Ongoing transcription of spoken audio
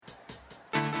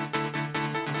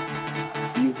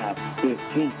July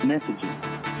 15th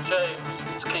messaging.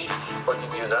 James, it's Keith. Well, you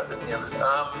knew that, didn't you?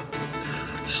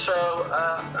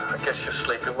 I guess you're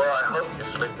sleeping. Well, I hope you're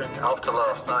sleeping after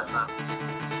last night, man.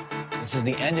 This is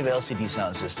the end of LCD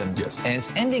Soundsystem. Yes. And it's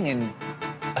ending in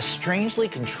a strangely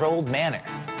controlled manner.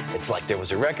 It's like there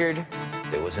was a record,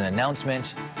 there was an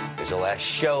announcement, there's a last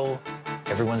show,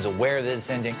 everyone's aware that it's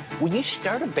ending. When you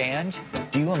start a band,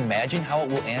 do you imagine how it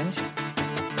will end?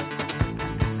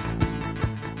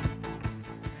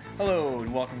 Hello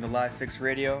and welcome to Live Fix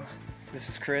Radio. This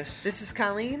is Chris. This is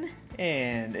Colleen.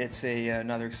 And it's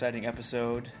another exciting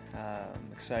episode.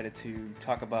 I'm excited to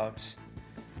talk about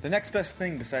the next best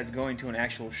thing besides going to an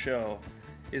actual show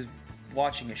is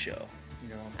watching a show. You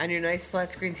know, on your nice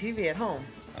flat screen TV at home.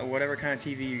 Whatever kind of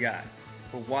TV you got.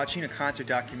 But watching a concert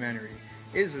documentary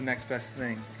is the next best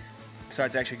thing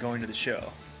besides actually going to the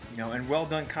show. You know, and well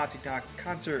done concert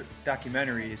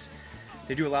documentaries,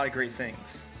 they do a lot of great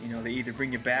things. You know, they either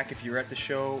bring you back if you're at the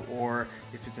show, or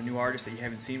if it's a new artist that you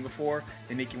haven't seen before,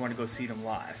 they make you want to go see them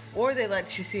live. Or they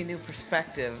let you see a new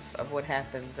perspective of what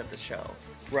happens at the show.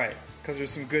 Right, because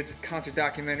there's some good concert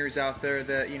documentaries out there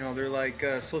that, you know, they're like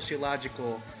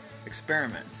sociological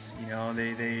experiments. You know,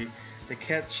 they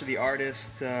catch the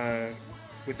artist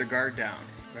with their guard down,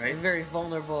 right? A very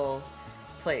vulnerable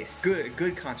place.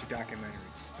 Good concert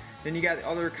documentaries. Then you got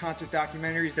other concert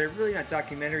documentaries. They're really not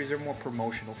documentaries. They're more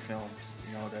promotional films.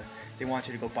 You know, they want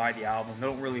you to go buy the album. They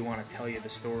don't really want to tell you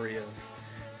the story of,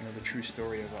 you know, the true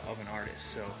story of an artist.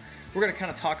 So we're going to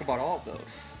kind of talk about all of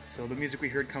those. So the music we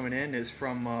heard coming in is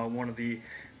from one of the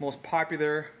most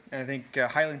popular and I think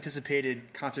highly anticipated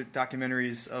concert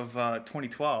documentaries of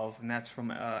 2012, and that's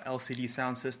from LCD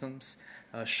Soundsystem's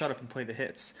Shut Up and Play the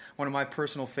Hits. One of my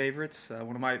personal favorites,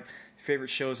 one of my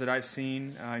favorite shows that I've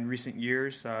seen in recent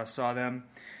years. Saw them.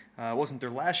 It wasn't their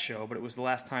last show, but it was the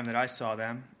last time that I saw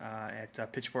them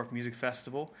at Pitchfork Music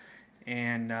Festival.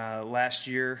 And last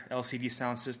year, LCD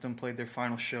Soundsystem played their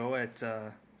final show at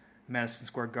Madison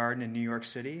Square Garden in New York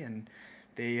City, and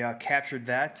they captured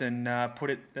that and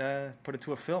put it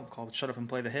to a film called "Shut Up and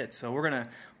Play the Hits." So we're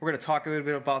gonna talk a little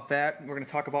bit about that. We're gonna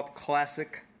talk about the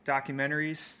classic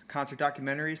documentaries, concert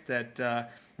documentaries that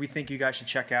we think you guys should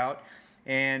check out.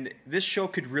 And this show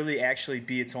could really actually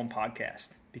be its own podcast,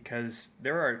 because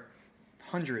there are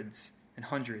hundreds and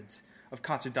hundreds of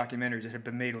concert documentaries that have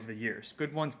been made over the years.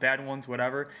 Good ones, bad ones,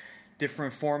 whatever.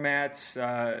 Different formats,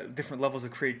 different levels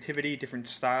of creativity, different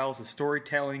styles of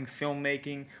storytelling,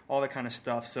 filmmaking, all that kind of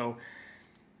stuff. So,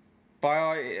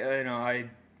 by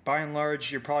and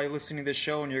large, you're probably listening to this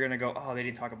show and you're going to go, oh, they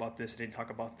didn't talk about this, they didn't talk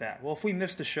about that. Well, if we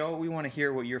missed a show, we want to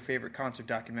hear what your favorite concert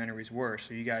documentaries were,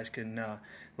 so you guys can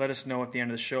let us know at the end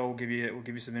of the show. We'll give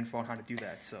you some info on how to do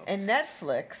that. So, and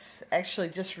Netflix actually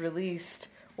just released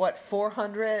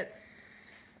 400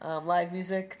 live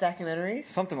music documentaries,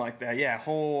 something like that. Yeah, a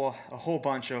whole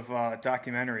bunch of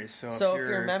documentaries. So if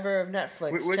you're a member of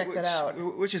Netflix, check that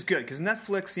out. Which is good, because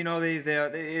Netflix, you know,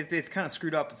 they've kind of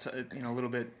screwed up, you know, a little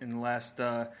bit in the last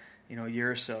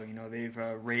year or so. You know, they've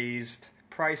raised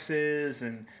prices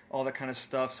and all that kind of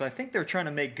stuff. So I think they're trying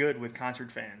to make good with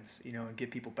concert fans, you know, and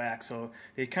get people back. So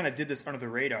they kind of did this under the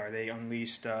radar. They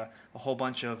unleashed a whole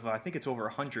bunch of, I think it's over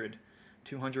 100,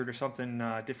 200 or something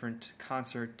different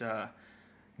concert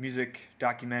music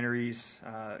documentaries,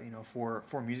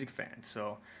 for music fans.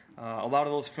 So a lot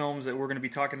of those films that we're going to be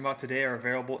talking about today are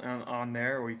available on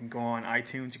there, or you can go on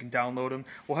iTunes. You can download them.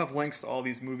 We'll have links to all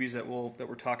these movies that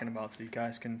we're talking about, so you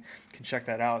guys can check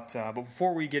that out. But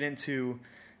before we get into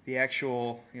the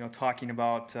actual, talking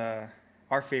about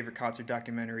our favorite concert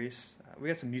documentaries, we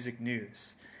got some music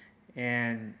news.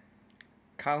 And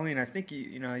Colleen, I think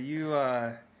you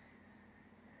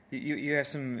have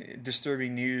some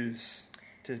disturbing news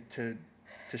to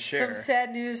share. Some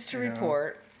sad news to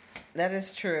report. That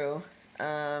is true.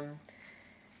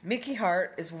 Mickey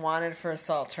Hart is wanted for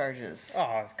assault charges.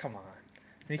 Oh, come on.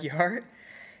 Mickey Hart?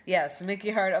 Yes,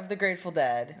 Mickey Hart of the Grateful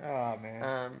Dead. Oh,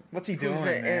 man. What's he doing,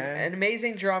 man? An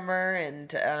amazing drummer,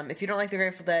 and if you don't like the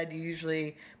Grateful Dead,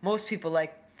 most people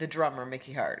like the drummer,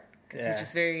 Mickey Hart, because he's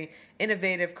just very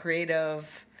innovative,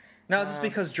 creative. Now, is this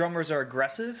because drummers are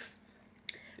aggressive?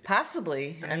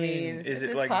 Possibly. I mean, is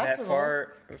it like possible.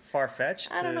 That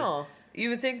far-fetched? I don't know. You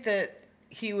would think that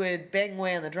he would bang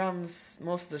away on the drums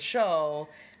most of the show,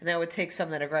 and that would take some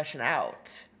of that aggression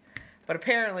out. But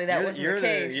apparently that wasn't the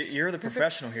case. You're the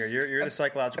professional here. You're the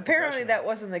psychological apparently professional. That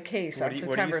wasn't the case on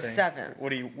September 7th. What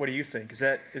do you think? Is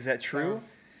that true?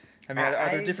 I mean, are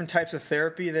there different types of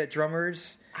therapy that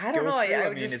drummers I don't know. go through? I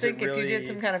would just think if you did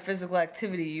some kind of physical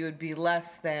activity, you would be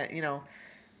less than,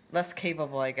 less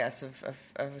capable, I guess, of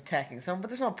attacking someone. But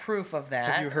there's no proof of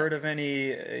that. Have you heard of any?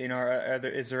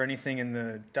 Is there anything in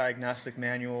the diagnostic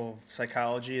manual of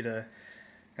psychology to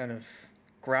kind of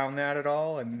ground that at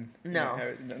all? And no,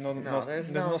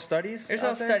 there's no studies. There's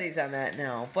no studies on that.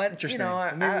 No, but interesting.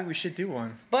 Maybe we should do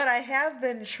one. But I have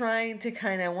been trying to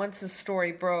kind of, once the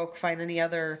story broke, find any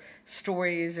other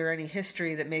stories or any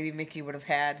history that maybe Mickey would have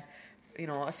had.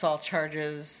 Assault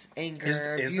charges,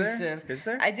 anger, abusive. Is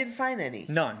there? I didn't find any.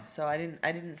 None. So I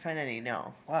didn't find any.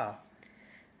 No. Wow.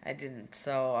 I didn't.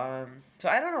 So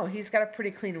I don't know. He's got a pretty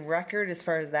clean record as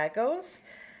far as that goes.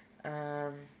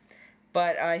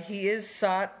 But he is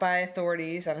sought by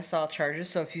authorities on assault charges.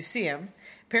 So if you see him,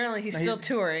 apparently he's still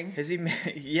touring. Is he?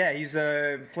 Yeah, he's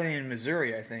playing in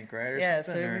Missouri, I think, right? Or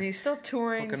something, so he's still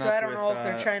touring. So I don't know if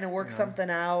they're trying to work something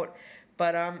out.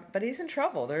 But he's in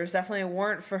trouble. There's definitely a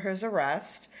warrant for his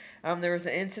arrest. There was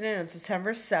an incident on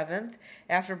September 7th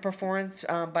after a performance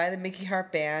by the Mickey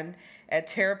Hart Band at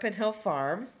Terrapin Hill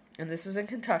Farm, and this was in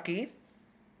Kentucky.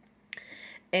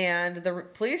 And the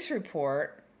police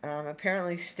report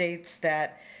apparently states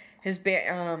that his Mickey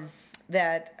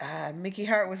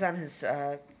Hart was on his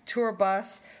tour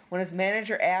bus when his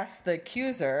manager asked the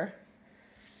accuser.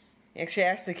 He actually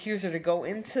asked the accuser to go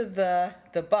into the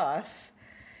bus.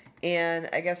 And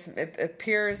I guess it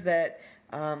appears that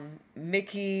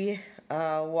Mickey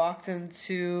walked him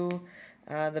to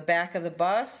the back of the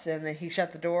bus, and then he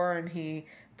shut the door, and he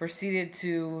proceeded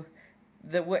to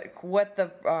what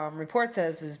the report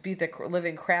says is beat the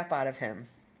living crap out of him.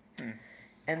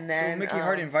 And then so Mickey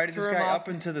Hart invited this guy up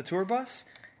into the tour bus,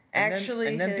 and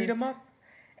then beat him up.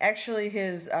 Actually,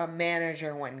 his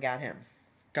manager went and got him.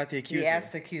 Got the accuser. He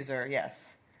asked the accuser,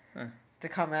 yes. Huh. To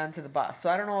come onto the bus.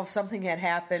 So I don't know if something had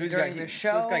happened during the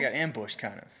show. So this guy got ambushed,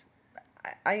 kind of.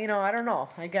 I don't know.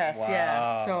 I guess, wow.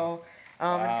 Yeah. So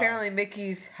apparently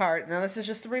Mickey Hart, now this is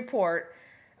just a report,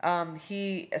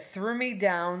 he threw me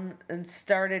down and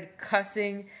started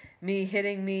cussing me,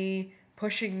 hitting me,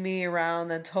 pushing me around,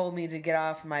 then told me to get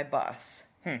off my bus.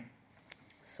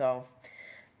 So,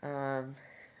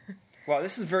 wow,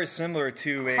 this is very similar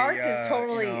to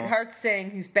Hart's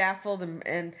saying he's baffled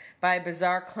and by a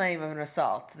bizarre claim of an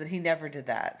assault, that he never did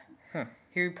that. Huh.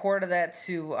 He reported that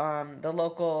to the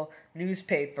local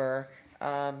newspaper,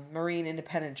 Marine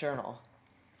Independent Journal.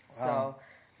 Wow.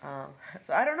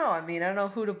 So I don't know. I mean, I don't know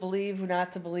who to believe, who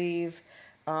not to believe.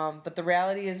 But the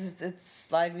reality is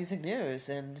it's live music news,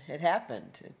 and it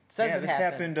happened. It says this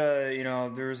happened.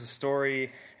 There was a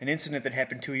story, an incident that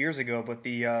happened 2 years ago, but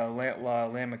the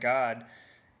Lamb of God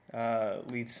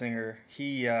lead singer,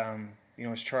 he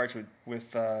was charged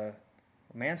with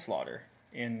manslaughter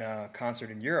in a concert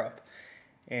in Europe,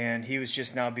 and he was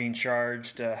just now being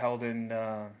charged, held in,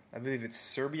 I believe it's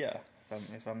Serbia,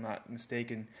 if I'm not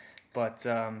mistaken. But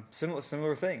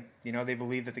similar thing. They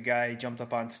believe that the guy jumped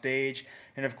up on stage.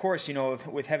 And, of course,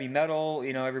 with heavy metal,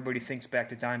 everybody thinks back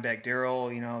to Dimebag Darrell.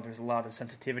 There's a lot of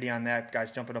sensitivity on that.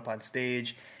 Guys jumping up on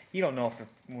stage. You don't know if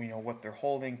what they're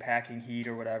holding, packing heat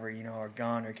or whatever, or a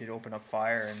gun, or could open up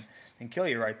fire and kill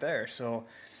you right there. So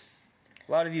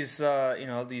a lot of these,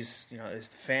 is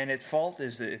the fan at fault?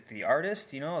 Is it the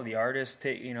artist? The artist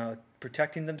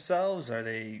protecting themselves? Are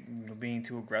they being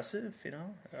too aggressive?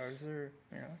 Or is there,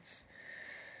 it's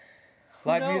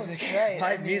live music. Right.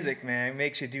 Live music, man, it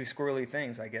makes you do squirrely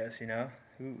things, I guess.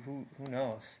 Who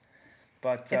knows?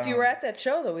 But if you were at that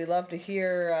show, though, we'd love to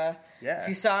hear if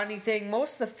you saw anything.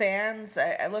 Most of the fans,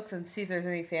 I looked and see if there's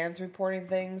any fans reporting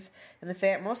things, and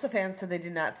most of the fans said they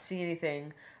did not see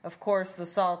anything. Of course, the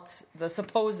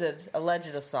supposed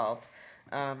alleged assault.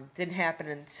 Didn't happen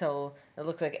until it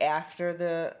looked like after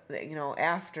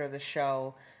the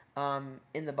show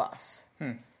in the bus.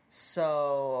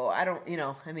 So I don't,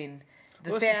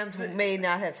 the fans may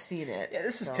not have seen it. Yeah,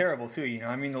 this is terrible too.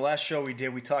 The last show we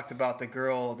did, we talked about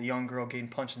the young girl getting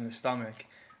punched in the stomach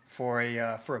for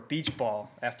a beach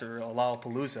ball after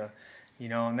Lollapalooza,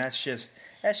 and that's just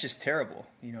terrible,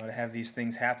 to have these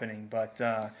things happening. But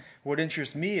what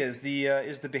interests me is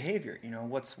the behavior.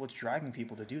 What's driving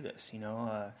people to do this?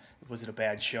 Was it a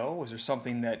bad show? Was there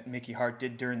something that Mickey Hart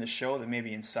did during the show that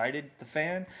maybe incited the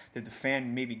fan? Did the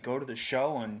fan maybe go to the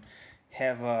show and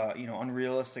have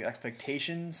unrealistic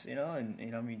expectations?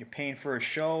 You're paying for a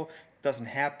show, it doesn't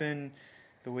happen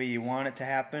the way you want it to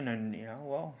happen, and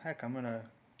heck, I'm gonna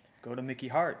go to Mickey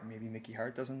Hart. Maybe Mickey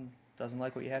Hart doesn't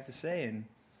like what you have to say, and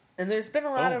there's been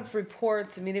a lot of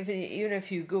reports. Even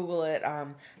if you Google it, a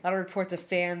lot of reports of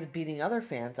fans beating other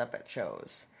fans up at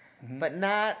shows, but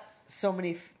not so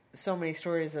many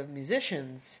stories of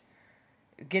musicians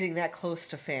getting that close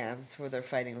to fans where they're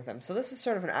fighting with them. So this is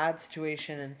sort of an odd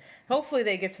situation, and hopefully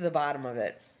they get to the bottom of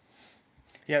it.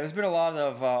 Yeah, there's been a lot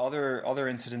of other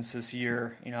incidents this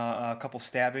year. A couple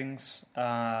stabbings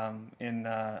in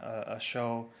a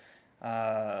show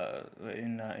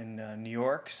in New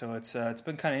York. So it's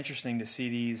been kind of interesting to see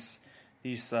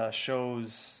these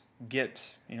shows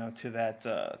get to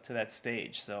that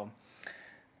stage. So,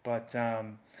 but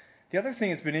the other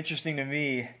thing that's been interesting to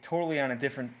me, totally on a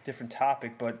different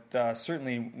topic, but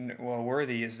certainly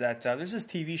worthy, is that there's this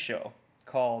TV show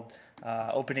called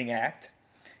Opening Act.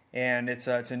 And it's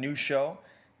a new show,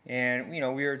 and I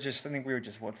think we were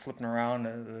just flipping around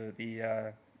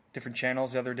the different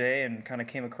channels the other day and kind of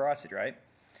came across it, right?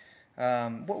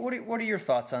 What are your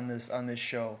thoughts on this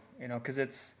show? Because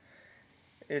it's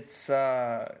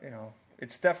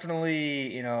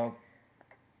definitely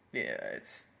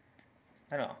it's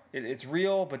I don't know, it's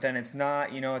real, but then it's not.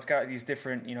 It's got these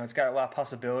different it's got a lot of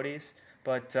possibilities.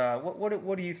 But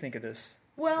what do you think of this?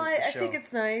 Well, I think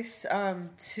it's nice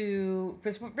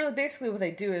because really basically what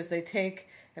they do is they take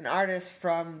an artist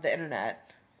from the internet,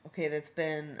 okay, that's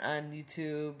been on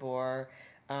YouTube or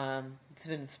it's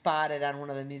been spotted on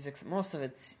one of the musics. Most of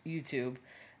it's YouTube.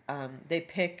 They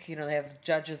pick, they have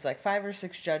judges, like 5 or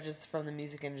 6 judges from the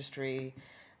music industry,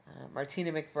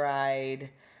 Martina McBride,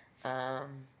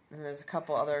 and there's a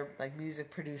couple other like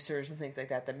music producers and things like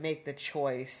that make the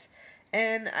choice.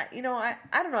 And, I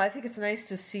don't know, I think it's nice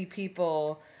to see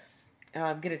people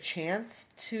get a chance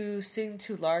to sing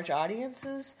to large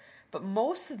audiences, but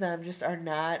most of them just are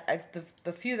not,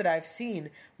 the few that I've seen,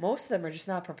 most of them are just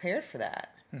not prepared for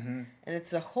that. Mm-hmm. And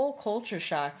it's a whole culture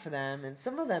shock for them, and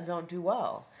some of them don't do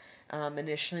well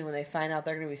initially when they find out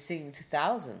they're going to be singing to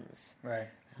thousands. Right.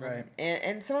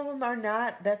 And some of them are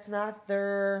not, that's not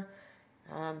their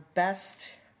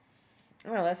best,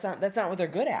 that's not what they're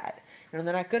good at. They're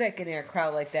not good at getting a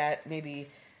crowd like that, maybe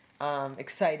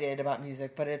excited about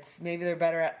music, but maybe they're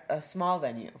better at a small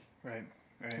venue. Right.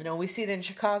 We see it in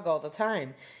Chicago all the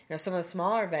time. Some of the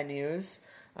smaller venues,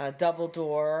 Double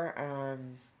Door,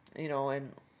 and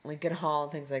Lincoln Hall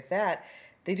and things like that,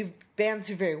 bands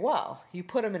do very well. You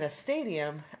put them in a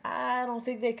stadium, I don't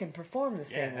think they can perform the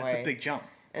same way. Yeah, that's a big jump.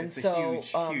 And it's so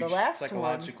a huge the last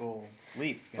psychological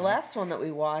leap. The last one that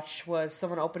we watched was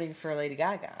someone opening for Lady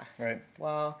Gaga. Right.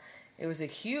 Well, it was a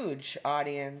huge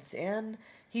audience, and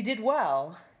he did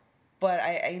well, but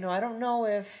I don't know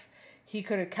if he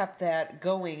could have kept that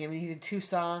going. I mean, he did 2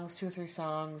 or 3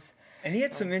 songs. And he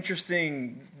had some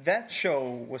interesting. That show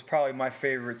was probably my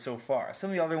favorite so far.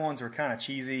 Some of the other ones were kind of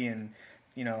cheesy and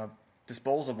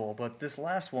disposable, but this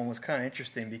last one was kind of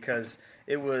interesting because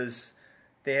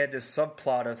they had this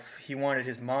subplot of he wanted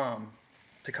his mom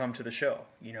to come to the show,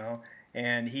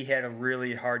 and he had a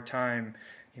really hard time,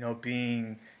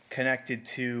 being connected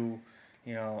to,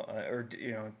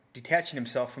 detaching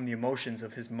himself from the emotions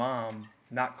of his mom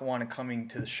not coming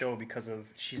to the show because of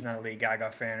she's not a Lady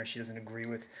Gaga fan or she doesn't agree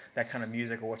with that kind of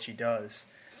music or what she does,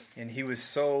 and he was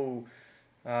so,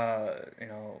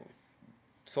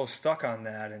 so stuck on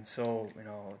that and so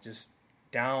just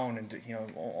down and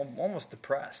almost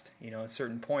depressed. At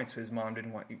certain points, his mom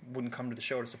wouldn't come to the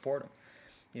show to support him.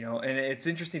 And it's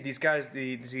interesting. These guys,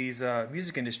 these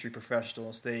music industry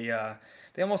professionals, they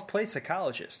almost play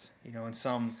psychologist. In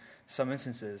some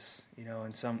instances.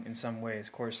 In some ways,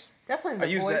 of course.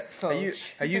 Definitely the voice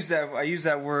coach. I use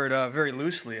that word very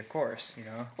loosely, of course.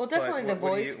 Well, definitely the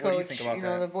voice coach. What do you think about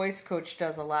that? The voice coach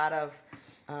does a lot of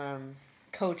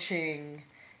coaching,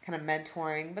 kind of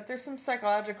mentoring, but there's some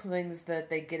psychological things that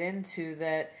they get into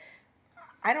that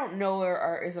I don't know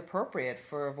is appropriate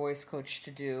for a voice coach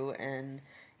to do, and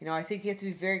I think you have to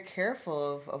be very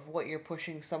careful of what you're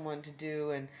pushing someone to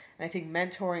do, and I think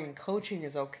mentoring and coaching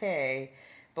is okay,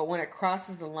 but when it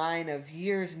crosses the line of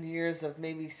years and years of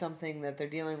maybe something that they're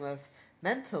dealing with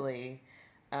mentally,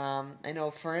 I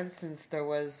know, for instance, there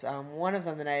was one of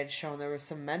them that I had shown, there was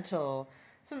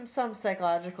some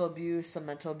psychological abuse, some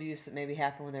mental abuse that maybe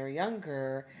happened when they were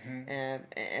younger, mm-hmm.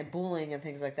 and bullying and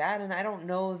things like that, and I don't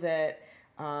know that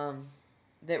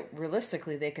that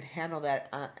realistically they could handle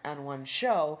that on one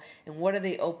show. And what are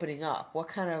they opening up? What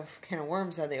kind of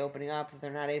worms are they opening up that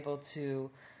they're not able to?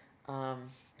 Do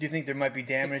you think there might be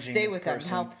damaging stay this with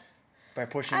person them? By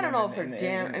pushing I don't know them if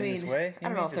they're this way? I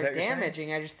don't know if they're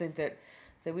damaging. I just think that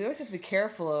we always have to be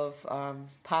careful of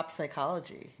pop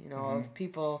psychology. Mm-hmm. Of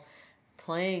people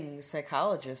playing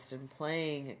psychologists and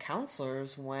playing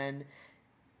counselors when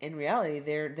in reality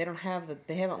they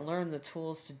haven't learned the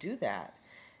tools to do that.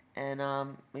 And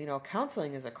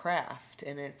counseling is a craft,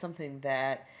 and it's something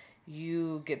that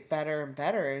you get better and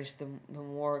better the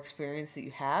more experience that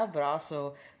you have, but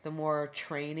also the more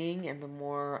training and the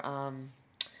more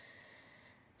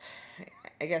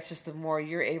I guess just the more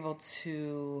you're able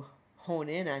to hone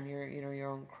in on your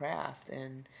own craft,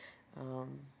 and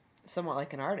somewhat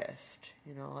like an artist,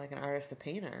 like an artist, a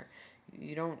painter.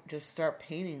 You don't just start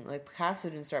painting like Picasso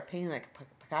didn't start painting like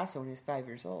Picasso when he was 5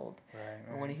 years old,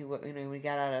 right. or when he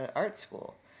got out of art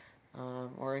school,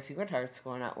 or if he went to art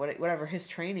school or not, whatever his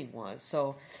training was.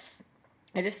 So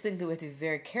I just think that we have to be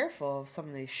very careful of some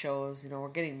of these shows. We're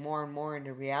getting more and more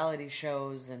into reality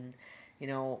shows and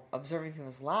observing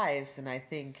people's lives, and I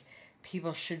think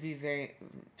people should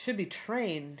be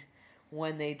trained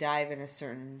when they dive into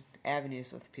certain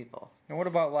avenues with people. And what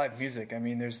about live music? I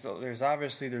mean, there's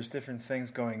obviously different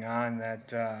things going on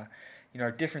that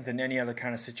are different than any other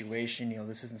kind of situation.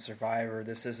 This isn't Survivor.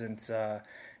 This isn't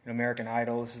American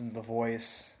Idol. This isn't The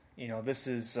Voice. This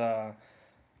is a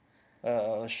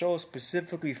show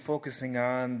specifically focusing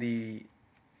on the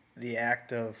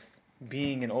act of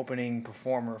being an opening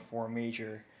performer for a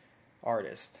major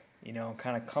artist.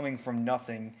 Kind of coming from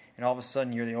nothing, and all of a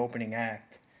sudden you're the opening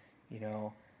act.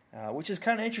 Which is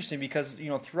kind of interesting because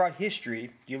throughout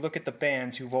history, you look at the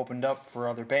bands who've opened up for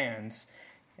other bands.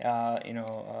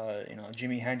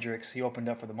 Jimi Hendrix, he opened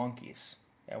up for the Monkees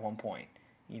at one point.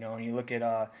 And you look at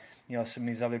some of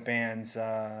these other bands.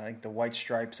 I think the White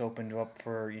Stripes opened up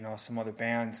for some other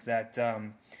bands that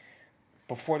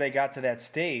before they got to that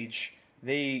stage,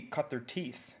 they cut their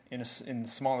teeth in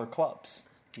smaller clubs.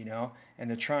 And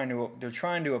they're trying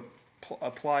to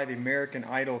apply the American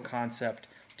Idol concept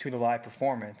to the live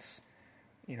performance,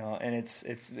 and it's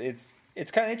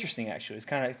kind of interesting actually. It's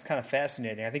kind of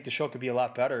fascinating. I think the show could be a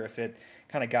lot better if it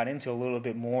kind of got into a little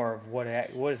bit more of what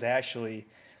is actually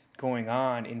going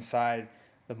on inside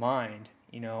the mind,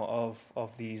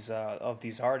 of these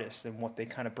artists and what they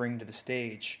kind of bring to the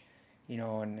stage,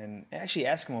 and actually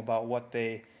ask them about what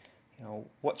they,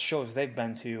 what shows they've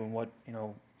been to and what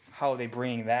how are they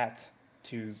bringing that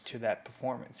to that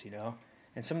performance,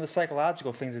 And some of the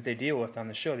psychological things that they deal with on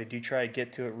the show, they do try to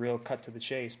get to it real cut to the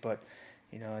chase. But,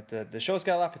 the show's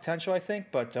got a lot of potential, I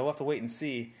think. But we'll have to wait and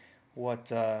see what...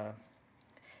 to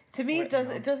me, it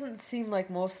doesn't seem like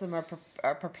most of them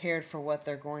are prepared for what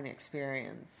they're going to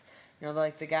experience.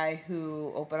 Like the guy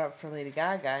who opened up for Lady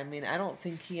Gaga, I mean, I don't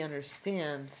think he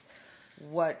understands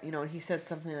what, he said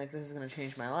something like, this is going to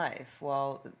change my life.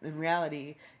 Well, in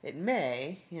reality, it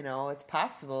may, it's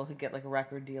possible he'll get like a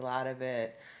record deal out of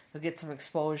it. He'll get some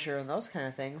exposure and those kind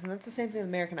of things. And that's the same thing with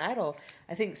American Idol.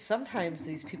 I think sometimes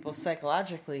these people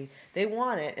psychologically, they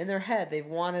want it in their head. They've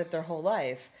wanted it their whole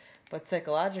life. But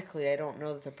psychologically, I don't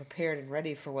know that they're prepared and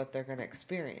ready for what they're going to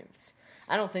experience.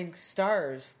 I don't think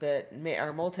stars that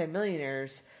are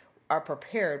multimillionaires are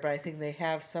prepared, but I think they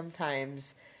have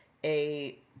sometimes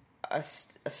a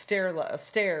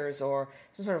stairs or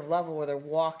some sort of level where they're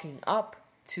walking up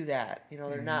to that.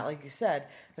 They're not, like you said,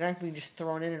 they're not being just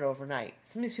thrown in it overnight.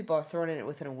 Some of these people are thrown in it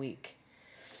within a week.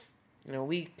 A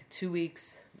week, 2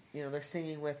 weeks, they're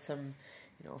singing with some,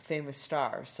 famous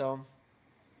stars. So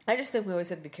I just think we always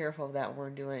have to be careful of that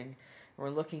when we're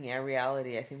looking at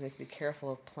reality. I think we have to be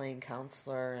careful of playing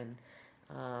counselor and,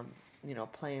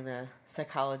 playing the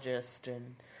psychologist,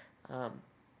 and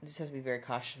just have to be very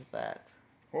cautious of that.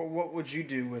 Well, what would you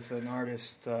do with an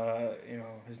artist,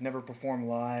 has never performed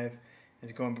live,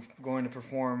 is going to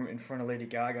perform in front of Lady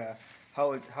Gaga?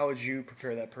 How would you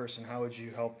prepare that person? How would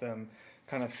you help them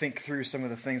kind of think through some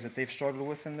of the things that they've struggled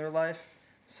with in their life,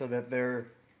 so that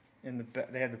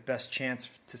they have the best chance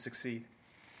to succeed?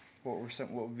 What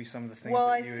would be some of the things? Well,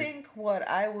 that I think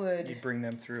you'd bring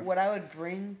them through. What I would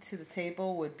bring to the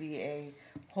table would be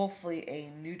hopefully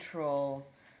a neutral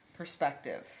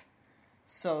perspective,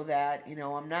 so that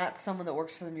I'm not someone that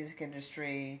works for the music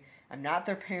industry. I'm not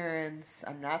their parents.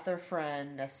 I'm not their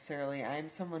friend necessarily. I'm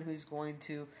someone who's going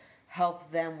to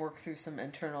help them work through some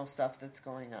internal stuff that's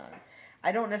going on.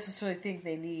 I don't necessarily think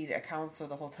they need a counselor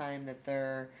the whole time that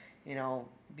they're,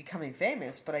 becoming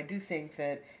famous, but I do think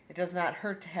that it does not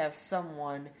hurt to have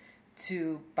someone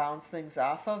to bounce things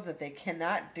off of, that they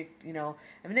cannot, they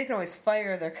can always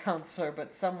fire their counselor,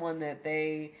 but someone that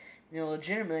they,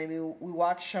 legitimately, I mean, we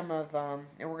watch some of,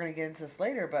 and we're going to get into this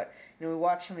later, but, we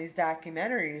watch some of these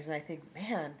documentaries, and I think,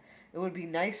 man, it would be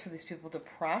nice for these people to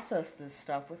process this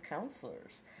stuff with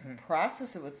counselors.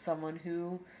 Process it with someone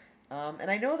who,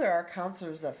 and I know there are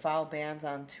counselors that follow bands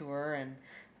on tour, and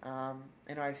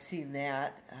I've seen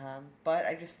that, but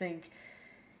I just think,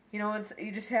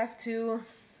 you just have to,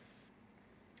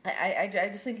 I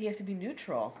just think you have to be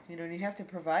neutral, and you have to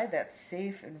provide that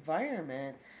safe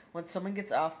environment when someone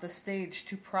gets off the stage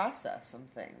to process some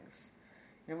things.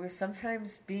 Because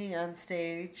sometimes being on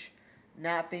stage,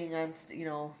 not being on,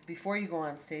 before you go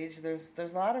on stage, there's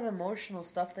a lot of emotional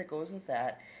stuff that goes with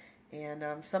that. And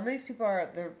some of these people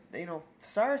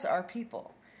stars are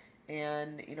people.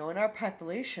 And, you know, in our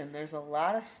population, there's a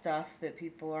lot of stuff that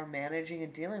people are managing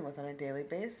and dealing with on a daily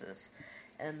basis.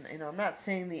 And, you know, I'm not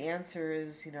saying the answer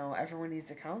is, you know, everyone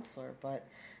needs a counselor, but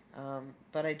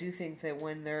I do think that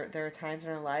when there are times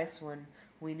in our lives when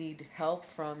we need help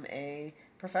from a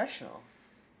professional.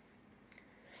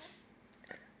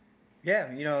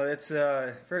 Yeah, you know, it's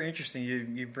very interesting.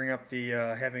 You bring up the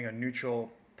having a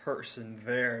neutral person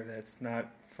there that's not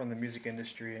from the music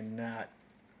industry and not,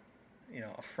 you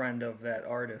know, a friend of that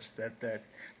artist that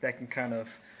can kind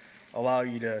of allow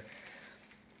you to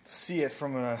see it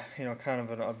from a, you know, kind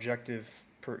of an objective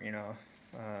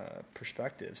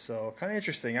perspective. So kind of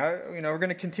interesting. We're going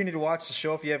to continue to watch the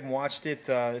show. If you haven't watched it,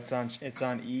 it's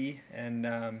on E, and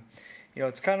you know,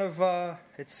 it's kind of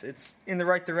it's in the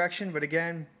right direction, but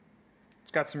again,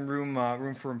 it's got some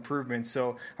room for improvement.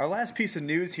 So our last piece of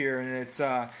news here, and it's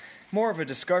more of a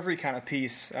discovery kind of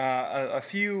piece. A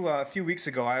few weeks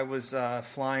ago, I was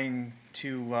flying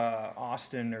to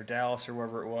Austin or Dallas or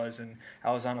wherever it was, and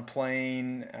I was on a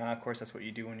plane. Of course, that's what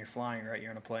you do when you're flying, right?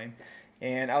 You're on a plane.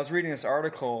 And I was reading this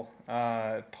article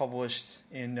published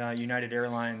in United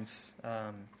Airlines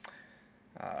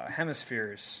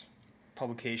Hemispheres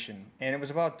publication, and it was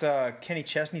about Kenny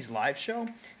Chesney's live show,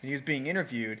 and he was being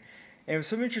interviewed. And it was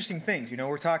some interesting things. You know,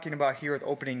 we're talking about here with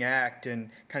opening act and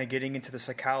kind of getting into the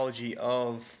psychology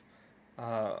of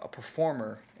a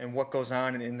performer and what goes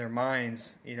on in their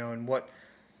minds, you know, and what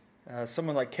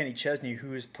someone like Kenny Chesney,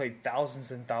 who has played thousands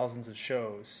and thousands of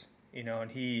shows, you know, and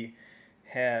he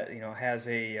has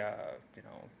a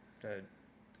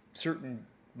certain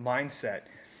mindset.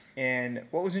 And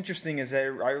what was interesting is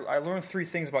that I learned 3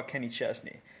 things about Kenny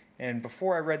Chesney. And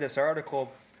before I read this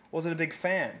article, wasn't a big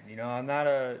fan. You know, I'm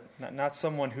not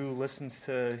someone who listens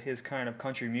to his kind of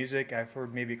country music. I've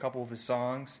heard maybe a couple of his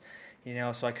songs, you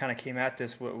know, so I kind of came at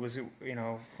this from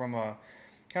a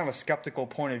kind of a skeptical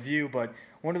point of view. But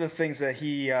one of the things that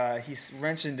he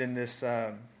mentioned in this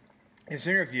his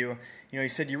interview, you know, he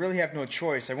said, you really have no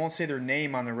choice. I won't say their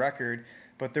name on the record,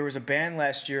 but there was a band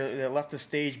last year that left the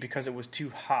stage because it was too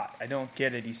hot. I don't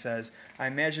get it, he says. I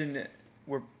imagine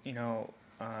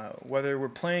whether we're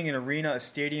playing an arena, a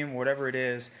stadium, whatever it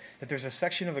is, that there's a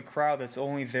section of the crowd that's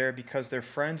only there because their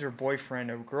friends or boyfriend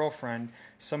or girlfriend,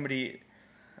 somebody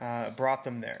brought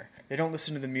them there. They don't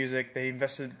listen to the music. They're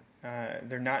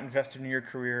not invested in your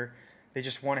career. They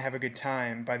just want to have a good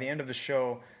time. By the end of the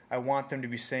show, I want them to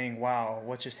be saying, wow,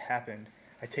 what just happened?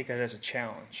 I take that as a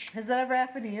challenge. Has that ever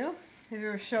happened to you? Have you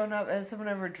ever shown up, has someone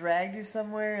ever dragged you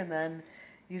somewhere and then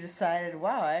you decided,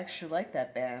 wow, I actually like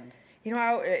that band? You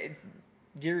know,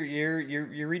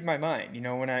 you read my mind. You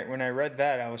know, when I read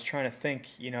that, I was trying to think,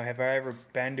 you know, have I ever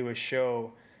been to a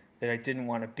show that I didn't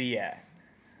want to be at?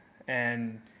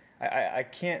 And I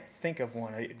can't think of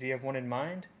one. Do you have one in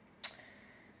mind?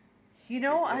 You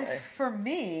know, for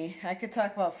me, I could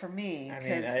talk about for me. I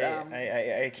mean,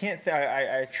 I can't.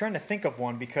 I'm trying to think of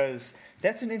one because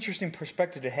that's an interesting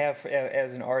perspective to have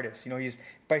as an artist. You know,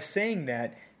 by saying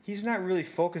that, he's not really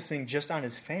focusing just on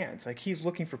his fans. Like, he's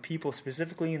looking for people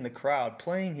specifically in the crowd,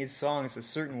 playing his songs a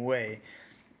certain way,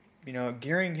 you know,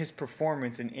 gearing his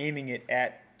performance and aiming it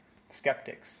at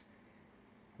skeptics,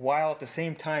 while at the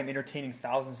same time entertaining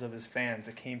thousands of his fans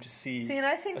that came to see and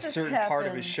I think a certain part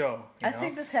of his show. I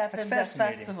think this happens at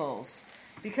festivals.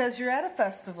 Because you're at a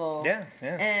festival,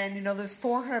 and, you know, there's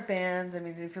 400 bands. I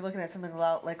mean, if you're looking at something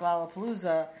like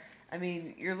Lollapalooza, I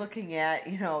mean, you're looking at,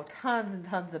 you know, tons and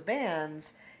tons of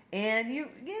bands, and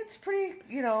it's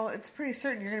pretty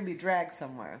certain you're going to be dragged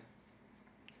somewhere.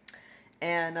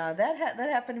 And that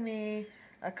happened to me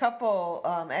a couple.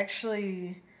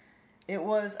 Actually, it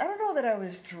was, I don't know that I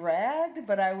was dragged,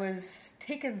 but I was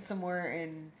taken somewhere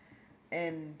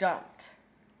and dumped.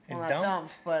 Well, not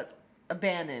dumped, but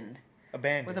abandoned.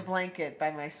 With a blanket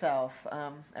by myself.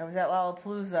 I was at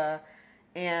Lollapalooza,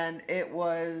 and it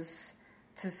was,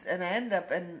 and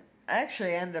I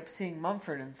actually ended up seeing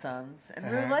Mumford & Sons, and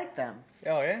really liked them.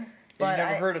 Oh, yeah? But you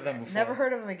never heard of them before? Never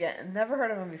heard of them again. Never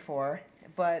heard of them before,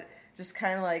 but just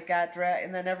kind of like got dragged,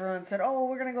 and then everyone said, "Oh,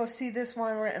 we're gonna go see this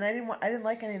one," and I didn't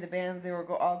like any of the bands they were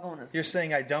all going to see. You're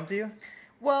saying I dumped you?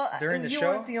 Well, during the show, you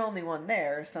weren't the only one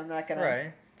there, so I'm not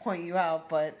gonna point you out.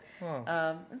 But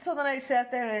and so then I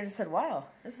sat there and I just said, "Wow,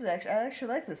 I actually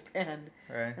like this band."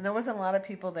 Right. And there wasn't a lot of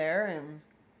people there, and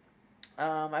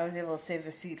I was able to save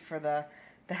the seat for the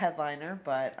headliner,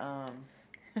 but.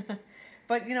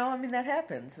 But, you know, I mean, that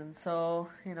happens. And so,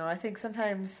 you know, I think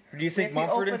sometimes... Do you think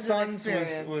Mumford & Sons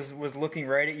was looking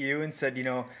right at you and said, you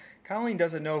know, Colleen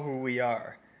doesn't know who we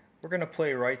are. We're going to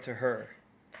play right to her?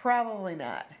 Probably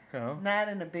not. No? Not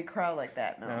in a big crowd like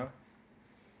that, no.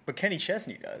 But Kenny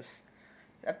Chesney does.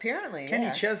 Apparently, Kenny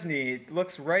yeah. Chesney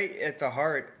looks right at the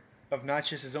heart of not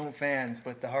just his own fans,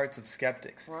 but the hearts of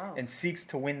skeptics, Wow. and seeks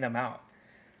to win them out.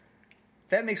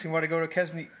 That makes me want to go to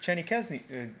Kenny Chesney.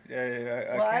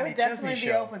 Well, I would definitely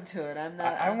be open to it. I'm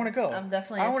not. I want to go. I'm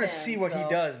definitely. I want to see what he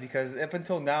does, because up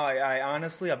until now, I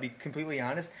honestly, I'll be completely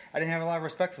honest, I didn't have a lot of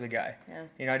respect for the guy. Yeah.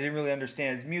 You know, I didn't really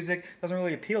understand his music. Doesn't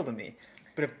really appeal to me.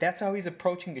 But if that's how he's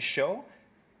approaching the show,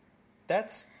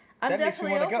 that makes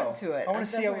me want to go. To it. I want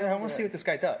to see. I want to see what this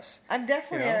guy does. I'm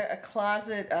definitely You know? a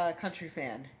closet country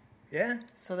fan. Yeah.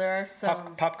 So there are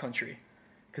some Pop country.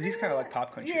 Because he's kind of like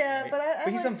pop country. Yeah, right? but I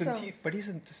he's like he's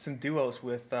in some duos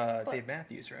with Dave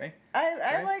Matthews, right? I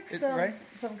Right? like some right?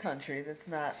 some country that's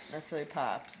not necessarily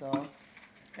pop. So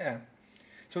Yeah.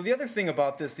 So the other thing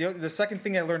about this, the second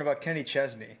thing I learned about Kenny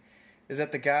Chesney, is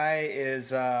that the guy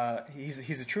is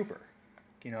he's a trooper.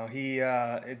 You know, he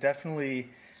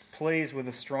definitely plays with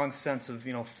a strong sense of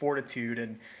fortitude,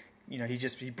 and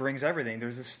he brings everything.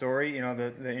 There's this story.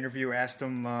 The interviewer asked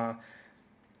him.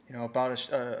 About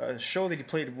a show that he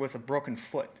played with a broken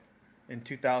foot in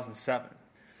 2007.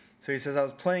 So he says, I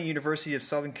was playing University of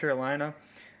Southern Carolina,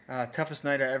 toughest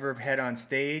night I ever had on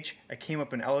stage. I came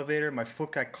up an elevator, my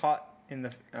foot got caught in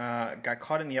the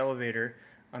elevator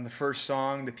on the first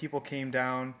song. The people came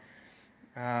down,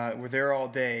 were there all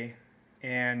day,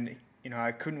 and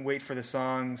I couldn't wait for the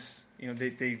songs.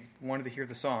 They wanted to hear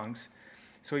the songs,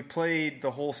 so he played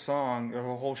the whole song, or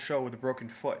the whole show with a broken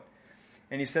foot.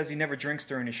 And he says he never drinks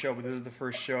during his show, but this is the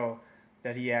first show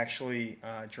that he actually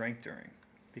drank during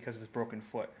because of his broken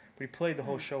foot. But he played the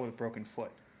whole show with a broken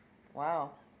foot.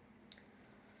 wow,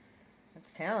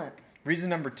 that's talent. Reason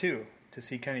number 2 to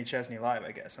see Kenny Chesney live,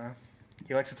 I guess, huh?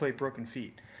 He likes to play broken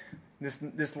feet.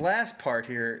 This last part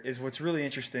here is what's really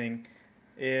interesting.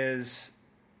 Is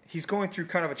he's going through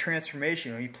kind of a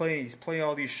transformation. He's playing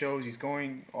all these shows. He's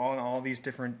going on all these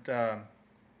different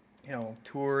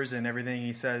tours and everything.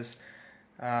 He says.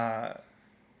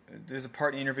 There's a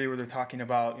part in the interview where they're talking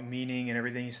about meaning and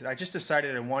everything. He said, I just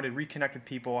decided I wanted to reconnect with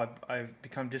people I've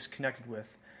become disconnected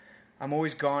with. I'm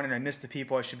always gone and I miss the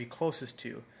people I should be closest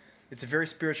to. It's a very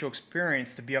spiritual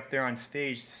experience to be up there on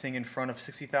stage to sing in front of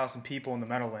 60,000 people in the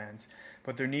Meadowlands,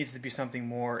 but there needs to be something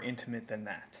more intimate than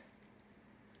that.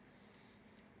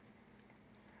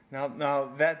 Now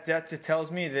that just tells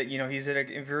me that he's at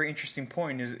a very interesting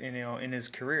point in his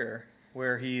career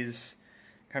where he's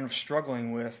kind of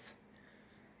struggling with,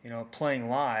 playing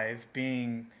live,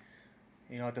 being,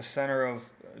 at the center of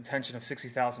attention of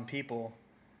 60,000 people,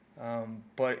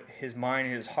 but his mind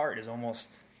and his heart is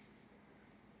almost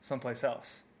someplace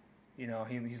else.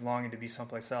 He's longing to be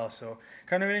someplace else. So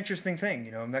kind of an interesting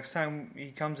thing. Next time he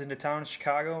comes into town in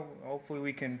Chicago, hopefully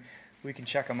we can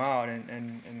check him out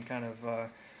and kind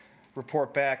of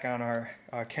report back on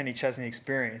our Kenny Chesney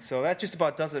experience. So that just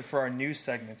about does it for our news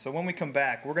segment. So when we come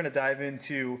back, we're going to dive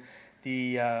into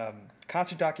the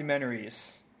concert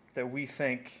documentaries that we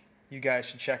think you guys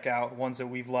should check out, ones that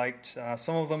we've liked.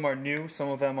 Some of them are new. Some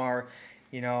of them are,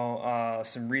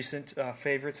 some recent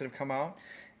favorites that have come out.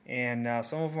 And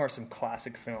some of them are some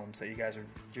classic films that you guys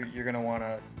you're going to want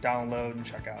to download and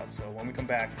check out. So when we come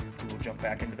back, we'll jump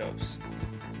back into those.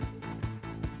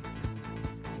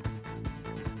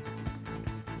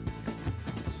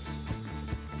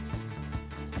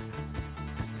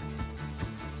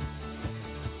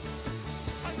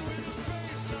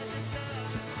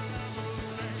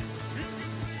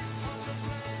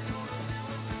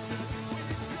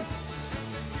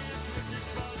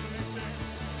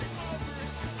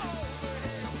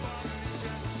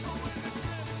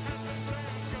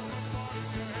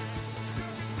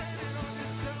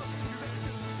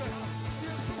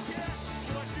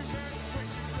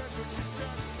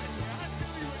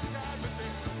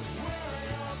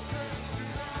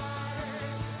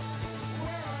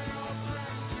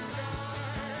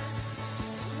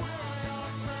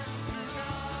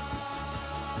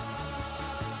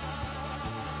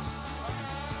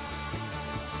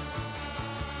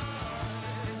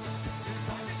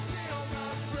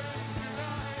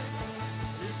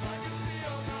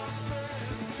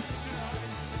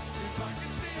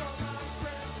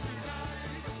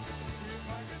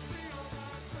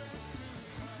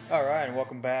 All right, and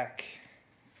welcome back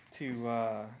to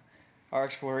our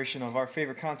exploration of our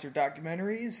favorite concert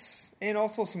documentaries, and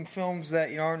also some films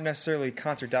that aren't necessarily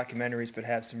concert documentaries, but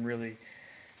have some really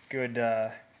good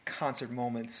concert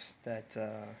moments that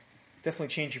definitely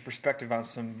change your perspective on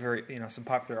some very some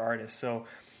popular artists. So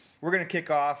we're gonna kick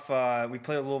off. We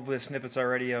played a little bit of snippets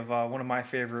already of one of my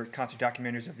favorite concert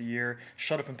documentaries of the year,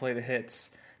 "Shut Up and Play the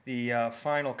Hits," the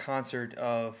final concert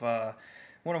of.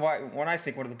 One I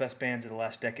think one of the best bands of the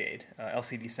last decade,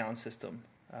 LCD Soundsystem.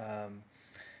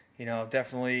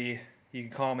 definitely you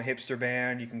can call them a hipster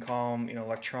band. You can call them,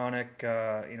 electronic.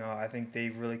 I think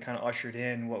they've really kind of ushered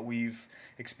in what we've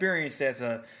experienced as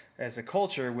a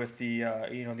culture with the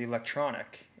the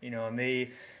electronic. And they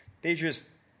just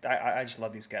I just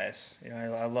love these guys.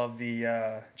 I love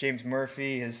the James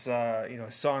Murphy, his his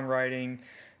songwriting,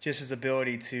 just his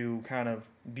ability to kind of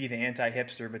be the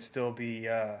anti-hipster but still be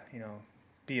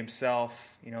be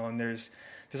himself. And there's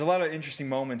a lot of interesting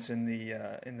moments in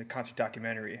the concert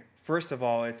documentary. First of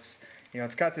all, it's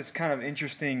got this kind of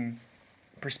interesting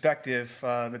perspective.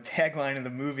 The tagline of the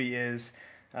movie is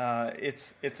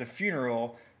it's a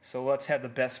funeral, so let's have the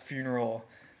best funeral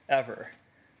ever.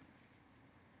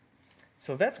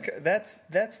 So that's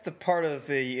the part of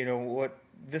the what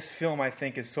this film I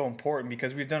think is so important,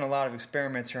 because we've done a lot of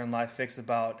experiments here on Live Fix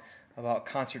about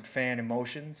concert fan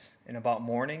emotions and about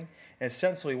mourning. And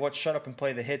essentially, what Shut Up and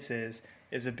Play the Hits is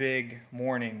a big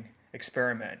mourning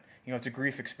experiment. It's a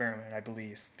grief experiment, I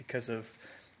believe, because of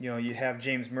you have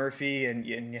James Murphy and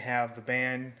you have the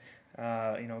band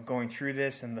going through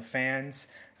this, and the fans.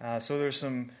 So there's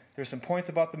some points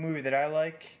about the movie that I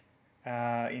like,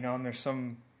 and there's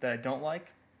some that I don't like.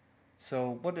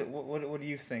 So what do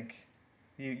you think?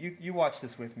 You watched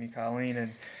this with me, Colleen,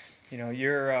 and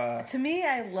you're. To me,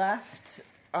 I left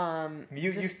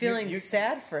feeling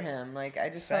sad for him. Like, I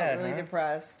just felt really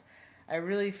depressed. I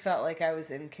really felt like I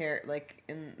was in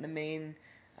the main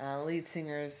lead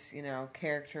singer's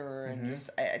character, and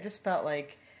I just felt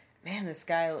like, man, this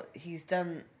guy, he's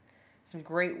done some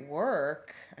great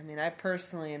work. I mean, I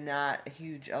personally am not a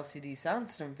huge LCD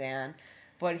Soundsystem fan,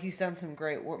 but he's done some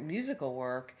great musical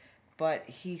work. But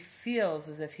he feels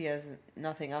as if he has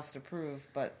nothing else to prove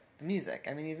but the music.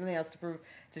 I mean, he has nothing else to prove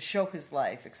to show his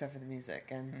life except for the music,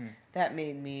 and that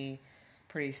made me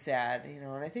pretty sad.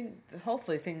 And I think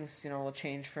hopefully things will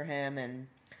change for him. And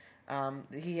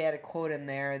he had a quote in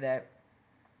there that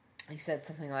he said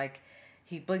something like,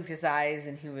 he blinked his eyes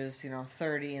and he was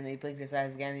 30, and then he blinked his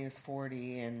eyes again and he was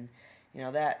 40, and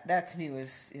that to me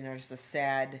was just a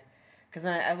sad. Because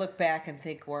then I look back and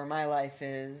think where my life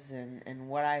is, and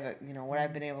what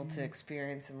I've been able to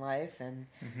experience in life, and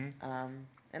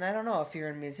I don't know, if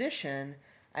you're a musician,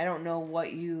 I don't know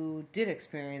what you did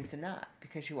experience and not,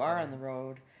 because you are on the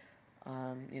road,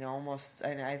 almost.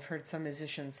 And I've heard some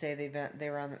musicians say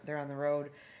they're on the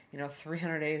road,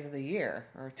 300 days of the year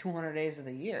or 200 days of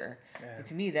the year. Yeah. And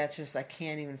to me, that's just, I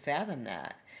can't even fathom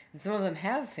that. And some of them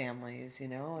have families,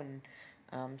 and.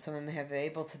 Some of them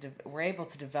were able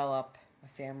to develop a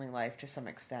family life to some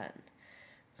extent,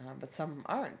 but some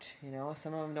aren't.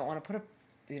 Some of them don't want to put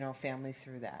a family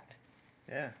through that.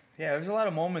 Yeah. There's a lot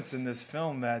of moments in this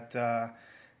film that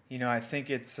I think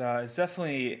it's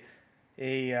definitely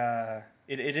it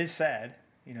is sad.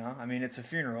 I mean, it's a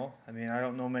funeral. I mean, I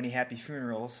don't know many happy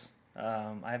funerals.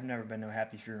 I've never been to a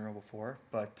happy funeral before,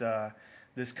 but.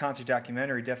 This concert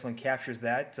documentary definitely captures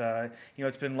that.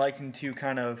 It's been likened to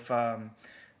kind of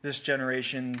this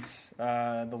generation's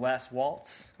The Last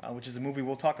Waltz, which is a movie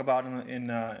we'll talk about in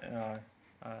a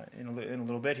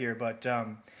little bit here. But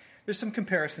there's some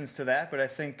comparisons to that. But I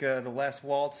think The Last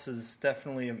Waltz is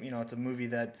definitely it's a movie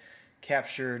that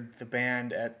captured the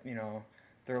band at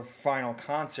their final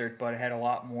concert, but it had a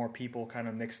lot more people kind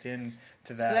of mixed in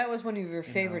to that. So that was one of your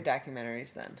favorite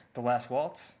documentaries, then? The Last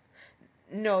Waltz.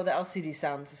 No, the LCD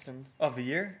Soundsystem. Of the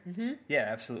year? Mm-hmm. Yeah,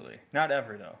 absolutely. Not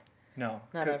ever, though. No.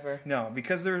 Not ever. No,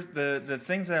 because there's the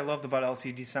things that I loved about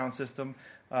LCD Soundsystem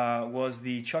was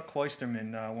the Chuck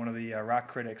Klosterman, one of the rock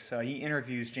critics. He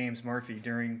interviews James Murphy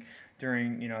during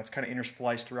it's kind of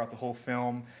interspliced throughout the whole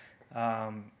film.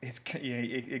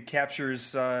 It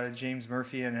captures James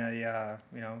Murphy in a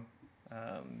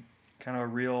kind of a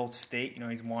real state.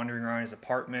 He's wandering around his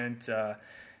apartment.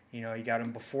 You got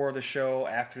him before the show,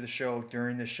 after the show,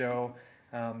 during the show.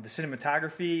 The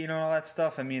cinematography, all that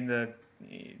stuff. I mean,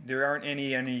 there aren't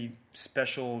any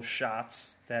special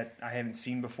shots that I haven't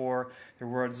seen before. There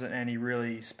wasn't any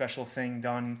really special thing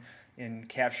done in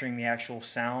capturing the actual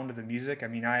sound of the music. I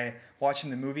mean, watching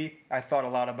the movie, I thought a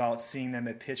lot about seeing them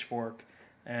at Pitchfork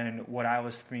and what I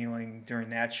was feeling during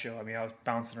that show. I mean, I was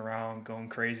bouncing around, going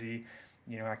crazy.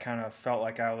 I kind of felt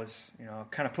like I was,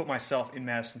 kind of put myself in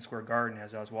Madison Square Garden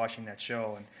as I was watching that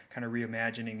show and kind of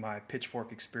reimagining my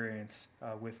Pitchfork experience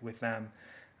with them.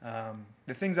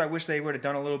 The things I wish they would have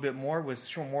done a little bit more was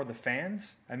show more of the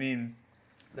fans. I mean,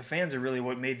 the fans are really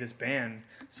what made this band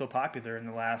so popular in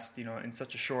the last, in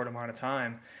such a short amount of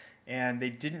time. And they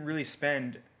didn't really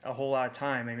spend a whole lot of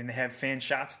time. I mean, they have fan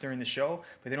shots during the show,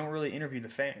 but they don't really interview the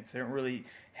fans. They don't really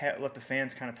let the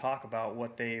fans kind of talk about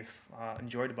what they've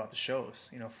enjoyed about the shows,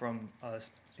 from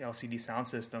LCD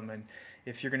Soundsystem. And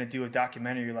if you're going to do a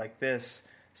documentary like this,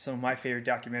 some of my favorite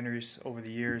documentaries over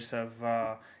the years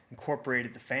have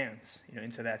incorporated the fans,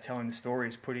 into that, telling the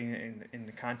stories, putting it in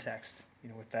the context,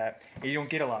 with that. And you don't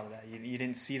get a lot of that. You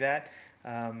didn't see that.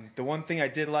 The one thing I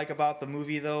did like about the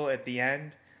movie, though, at the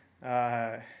end,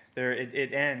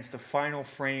 it ends. The final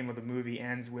frame of the movie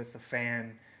ends with the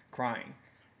fan crying,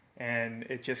 and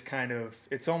it just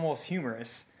it's almost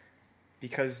humorous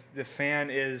because the fan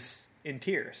is in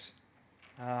tears.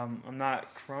 I'm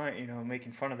not crying,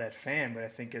 making fun of that fan, but I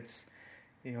think it's,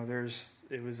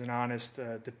 it was an honest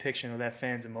depiction of that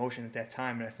fan's emotion at that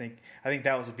time, and I think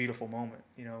that was a beautiful moment.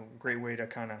 Great way to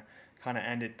kind of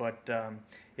end it. But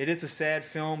it is a sad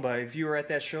film. But if you were at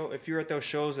that show, if you were at those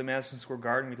shows at Madison Square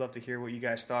Garden, we'd love to hear what you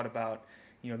guys thought about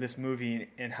this movie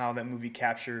and how that movie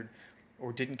captured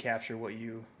or didn't capture what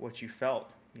you felt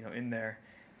in there.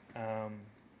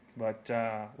 But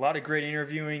a lot of great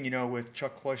interviewing, with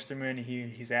Chuck Klosterman.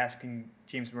 He's asking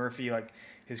James Murphy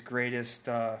his greatest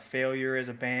failure as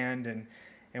a band,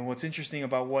 and what's interesting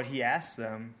about what he asks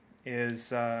them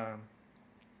is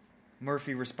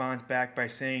Murphy responds back by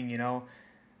saying,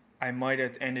 I might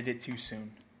have ended it too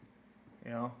soon.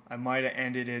 I might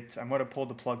have pulled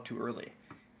the plug too early,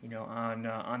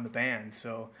 on the band.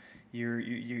 So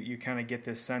you kind of get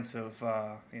this sense of,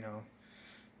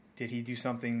 did he do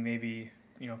something maybe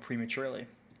prematurely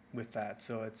with that?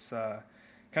 So it's kind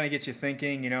of gets you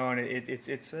thinking, and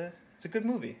it's a good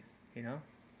movie, I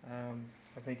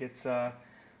think it's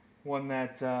one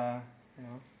that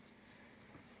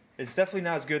it's definitely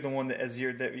not as good the one that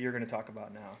you're going to talk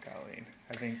about now, Colleen.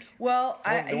 I think. Well,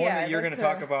 the one that you're going to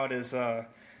talk about is. Well,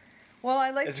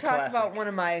 I'd like to talk about one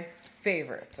of my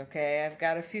favorites. Okay, I've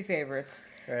got a few favorites,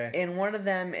 right. And one of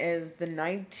them is the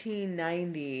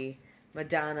 1990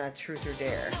 Madonna "Truth or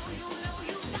Dare."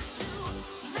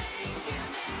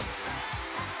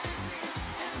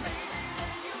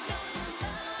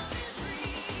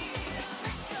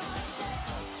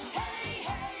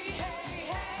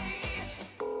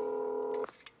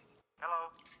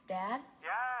 Dad? Yeah?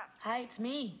 Hi, it's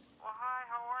me. Well, hi,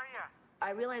 how are you?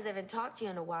 I realize I haven't talked to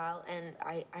you in a while, and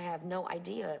I have no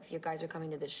idea if you guys are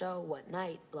coming to the show, what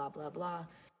night, blah, blah, blah.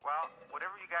 Well,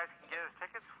 whatever you guys can get us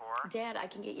tickets for. Dad, I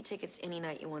can get you tickets any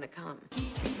night you want to come.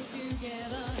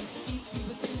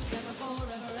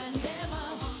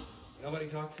 Nobody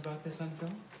talks about this on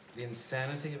film? The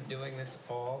insanity of doing this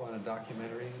all on a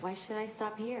documentary? Why should I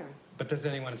stop here? But does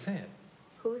anyone say it?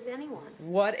 Who's anyone?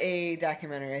 What a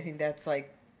documentary. I think that's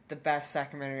the best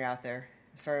documentary out there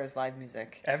as far as live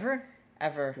music. Ever?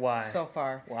 Why? So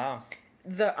far. Wow.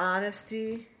 The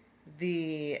honesty,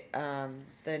 the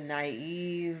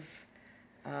naive,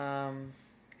 I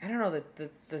don't know,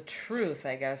 the truth,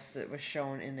 I guess, that was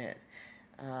shown in it.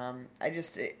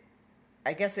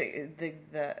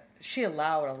 She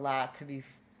allowed a lot to be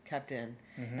kept in.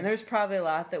 Mm-hmm. And there's probably a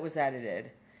lot that was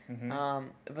edited. Mm-hmm.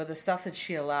 But the stuff that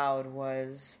she allowed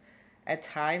was, at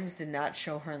times, did not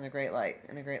show her in a great light.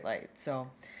 So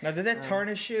now, did that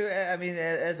tarnish you? I mean,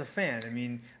 as a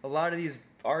fan, a lot of these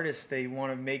artists, they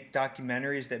want to make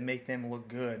documentaries that make them look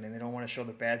good, and they don't want to show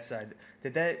the bad side.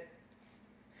 Did that?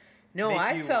 No,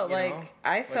 I felt like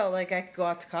I could go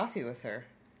out to coffee with her.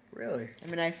 Really?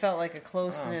 I felt like a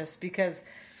closeness because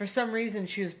for some reason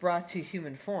she was brought to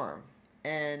human form,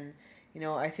 and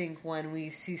I think when we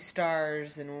see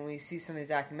stars and when we see some of these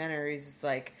documentaries, it's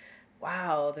like,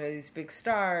 wow, they're these big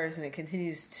stars, and it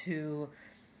continues to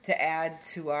add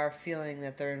to our feeling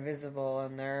that they're invisible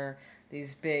and they're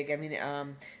these big.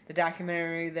 The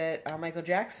documentary that Michael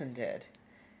Jackson did,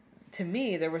 to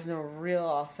me, there was no real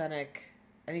authentic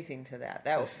anything to that.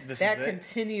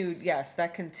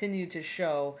 That continued to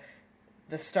show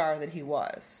the star that he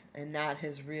was, and not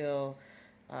his real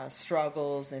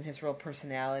struggles and his real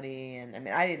personality. And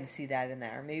I didn't see that in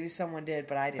there. Maybe someone did,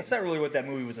 but I didn't. That's not really what that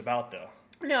movie was about, though.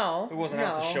 No, it wasn't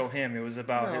out to show him. It was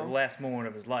about the last moment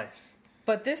of his life.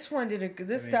 But this one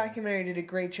documentary did a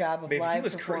great job of live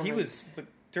performance. But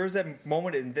there was that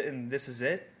moment in This Is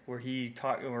It where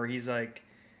he's like,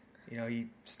 he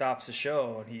stops the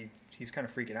show and he's kind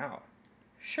of freaking out.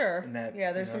 Sure.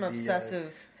 There's some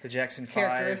obsessive the Jackson 5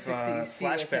 characteristics that you see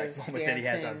flashback with his moment that he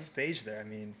has on stage there.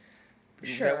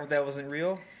 Sure. That wasn't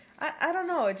real. I don't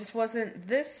know. It just wasn't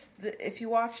this. If you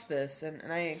watch this,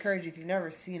 and I encourage you, if you've never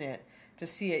seen it, to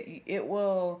see it. It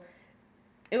will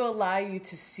allow you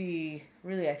to see,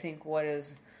 really, I think, what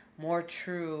is more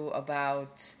true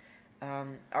about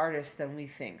artists than we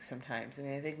think sometimes.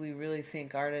 I think we really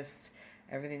think artists,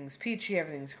 everything's peachy,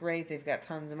 everything's great, they've got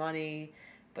tons of money,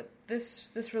 but this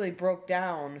really broke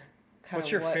down kind What's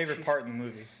of your favorite part in the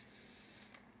movie?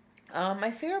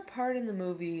 My favorite part in the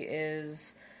movie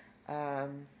is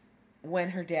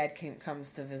when her dad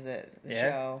comes to visit the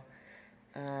show.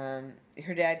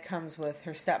 Her dad comes with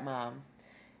her stepmom,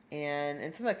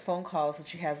 and some phone calls that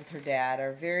she has with her dad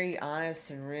are very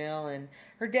honest and real, and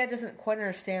her dad doesn't quite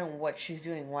understand what she's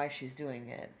doing, why she's doing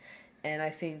it, and I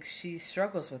think she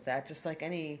struggles with that, just like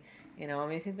any,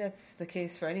 I think that's the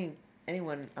case for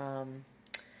anyone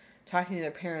talking to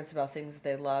their parents about things that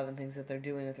they love and things that they're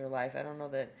doing with their life. I don't know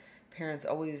that parents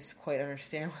always quite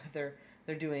understand what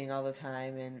they're doing all the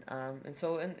time, and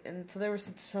so there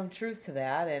was some truth to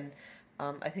that, and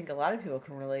I think a lot of people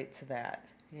can relate to that,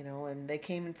 and they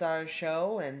came and saw our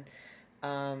show, and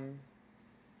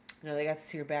they got to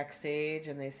see her backstage,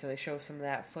 and they show some of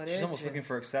that footage. She's almost looking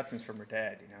for acceptance from her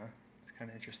dad, It's kind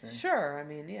of interesting. Sure, I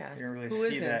mean, yeah. You don't really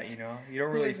see that,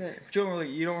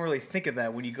 You don't really think of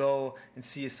that when you go and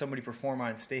see somebody perform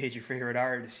on stage, your favorite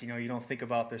artist. You don't think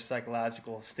about their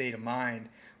psychological state of mind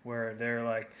where they're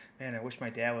like, man, I wish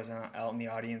my dad was out in the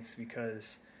audience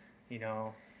because,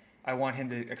 I want him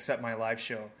to accept my live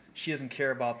show. She doesn't care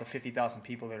about the 50,000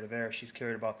 people that are there. She's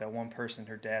cared about that one person,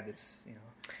 her dad. That's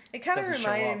It kind of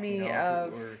reminded me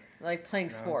of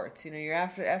playing sports. You're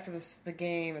after the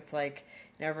game. It's like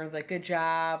everyone's like, "Good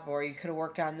job," or "You could have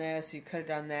worked on this. You could have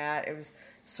done that." It was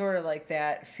sort of like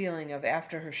that feeling of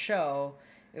after her show.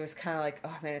 It was kind of like,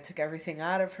 oh man, it took everything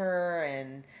out of her,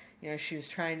 and she was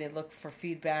trying to look for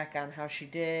feedback on how she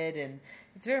did, and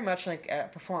it's very much like a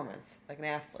performance, like an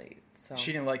athlete. So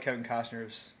she didn't like Kevin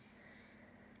Costner's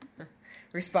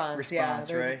response. Yeah,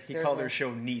 right? He called her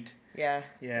show neat. Yeah.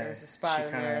 There was a spot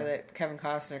in there that Kevin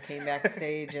Costner came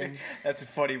backstage, and that's a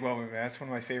funny moment, man. That's one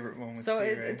of my favorite moments. So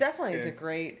it definitely is a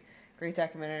great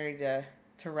documentary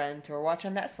to rent or watch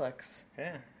on Netflix.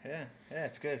 Yeah,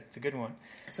 it's good. It's a good one.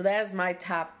 So that is my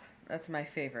top. That's my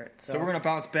favorite. So we're going to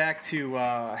bounce back to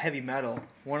heavy metal.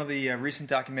 One of the recent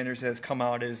documentaries that has come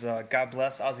out is God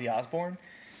Bless Ozzy Osbourne,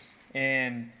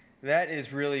 and that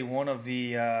is really one of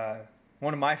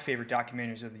my favorite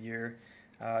documentaries of the year.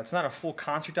 It's not a full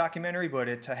concert documentary, but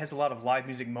it has a lot of live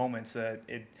music moments. One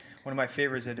of my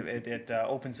favorites, it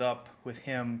opens up with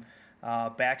him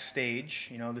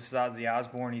backstage. This is Ozzy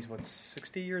Osbourne. He's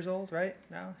 60 years old right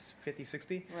now? 50,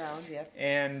 60? Around, yep.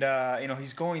 And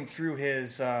he's going through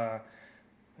his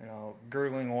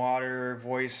gurgling water,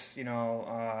 voice,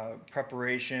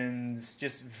 preparations,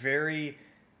 just very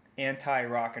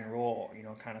anti-rock and roll,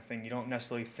 kind of thing. You don't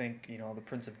necessarily think, the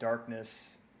Prince of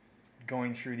Darkness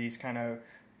going through these kind of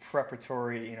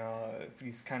preparatory,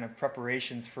 these kind of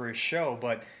preparations for his show,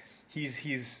 but he's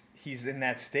in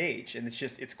that stage, and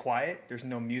it's quiet. There's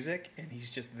no music, and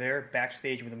he's just there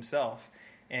backstage with himself,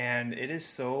 and it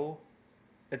is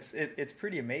it's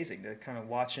pretty amazing to kind of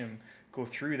watch him go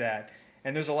through that.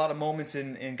 And there's a lot of moments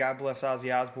in God Bless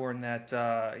Ozzy Osbourne that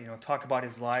talk about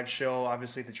his live show.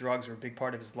 Obviously, the drugs were a big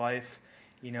part of his life,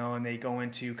 and they go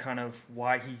into kind of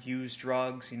why he used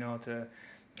drugs, to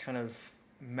kind of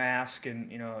mask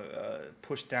and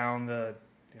push down the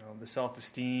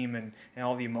self-esteem and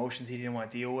all the emotions he didn't want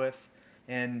to deal with.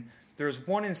 And there's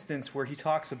one instance where he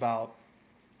talks about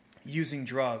using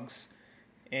drugs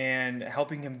and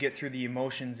helping him get through the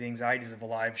emotions, the anxieties of a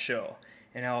live show.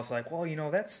 And I was like, well,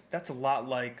 that's a lot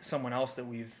like someone else that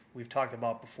we've talked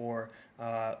about before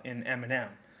in Eminem.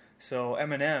 So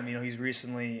Eminem, he's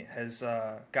recently has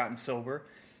gotten sober,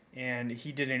 and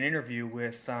he did an interview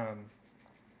with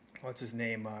what's his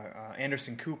name,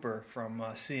 Anderson Cooper from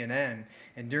CNN.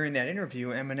 And during that interview,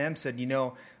 Eminem said,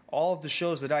 all of the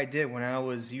shows that I did when I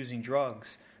was using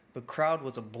drugs, the crowd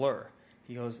was a blur.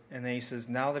 He goes, and then he says,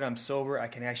 now that I'm sober, I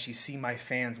can actually see my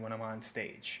fans when I'm on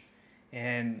stage.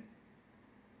 And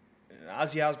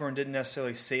Ozzy Osbourne didn't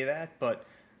necessarily say that, but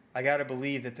I got to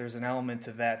believe that there's an element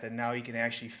to that now he can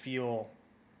actually feel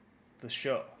the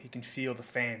show. He can feel the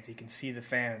fans. He can see the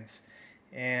fans.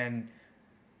 And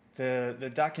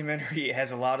the documentary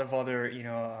has a lot of other,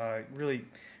 really,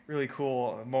 really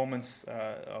cool moments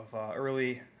of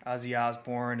early Ozzy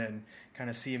Osbourne, and kind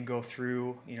of see him go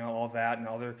through, all that, and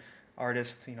other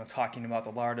artists, talking about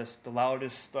the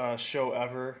loudest show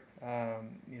ever,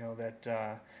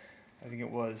 that I think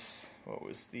it was, what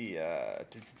was the,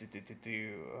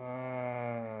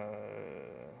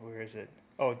 where is it?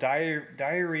 Oh,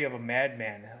 Diary of a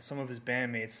Madman. Some of his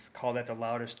bandmates call that the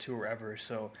loudest tour ever.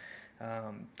 So,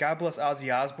 God Bless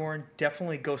Ozzy Osbourne.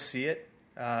 Definitely go see it.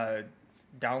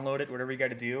 Download it, whatever you got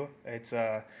to do. It's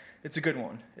a good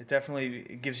one. It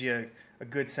definitely gives you a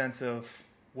good sense of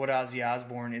what Ozzy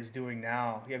Osbourne is doing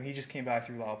now. I mean, he just came by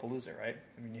through Lollapalooza, right?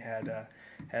 I mean, you had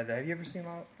have you ever seen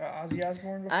Ozzy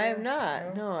Osbourne before? I have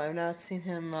not. No, I've not seen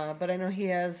him. But I know he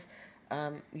has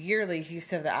yearly. He used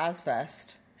to have the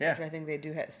Ozfest. Yeah. Which I think they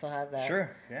do still have that. Sure.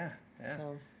 Yeah.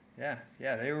 So.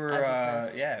 Yeah, they were.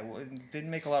 Didn't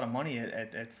make a lot of money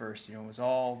at first. You know, it was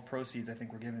all proceeds. I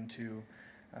think were given to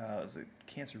was it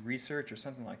cancer research or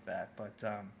something like that. But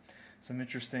some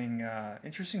interesting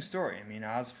story. I mean,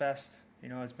 Ozfest, you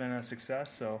know, has been a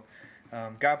success. So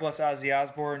God bless Ozzy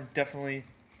Osbourne. Definitely,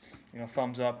 you know,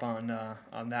 thumbs up on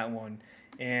that one.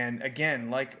 And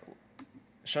again, like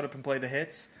Shut Up and Play the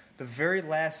Hits, the very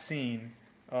last scene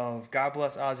of God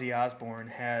Bless Ozzy Osbourne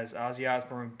has Ozzy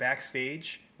Osbourne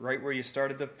backstage, right where you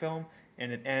started the film,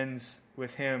 and it ends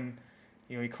with him.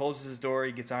 You know, he closes his door,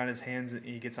 he gets on his hands,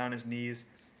 he gets on his knees,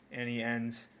 and he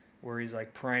ends where he's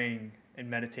like praying and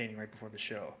meditating right before the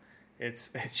show.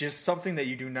 It's just something that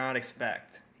you do not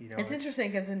expect. You know, it's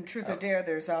interesting because in Truth or Dare,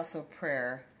 there's also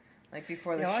prayer, like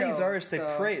before the show. A lot of these artists, they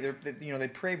pray. They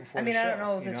pray before. I the show. I don't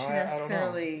know that she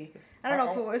necessarily. I don't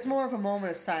know if it was more of a moment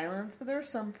of silence, but there's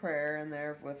some prayer in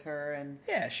there with her, and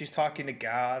she's talking to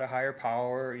God, a higher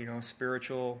power, you know,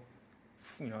 spiritual,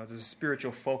 you know, there's a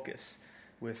spiritual focus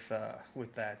with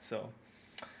that. So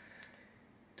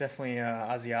definitely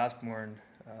Ozzy Osbourne.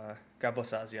 God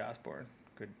bless Ozzy Osbourne.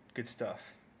 Good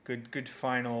stuff. Good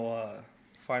final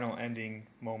ending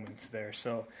moments there.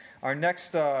 So our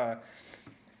next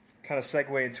kind of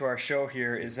segue into our show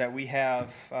here is that we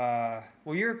have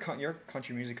you're a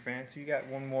country music fan, so you got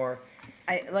one more.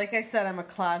 Like I said, I'm a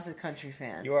closet country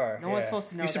fan. You are. No one's supposed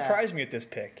to know that. You surprised me with this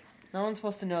pick. No one's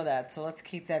supposed to know that, so let's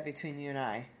keep that between you and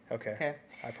I. Okay.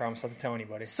 I promise not to tell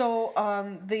anybody. So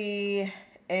a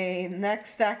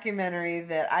next documentary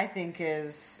that I think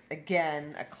is,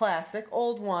 again, a classic,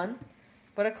 old one,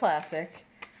 but a classic,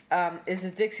 is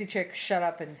the Dixie Chicks Shut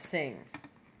Up and Sing.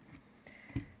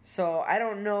 So I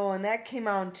don't know, and that came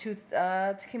out in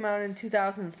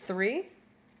 2003,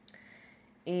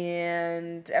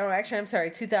 and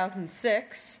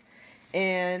 2006,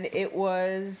 and it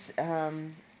was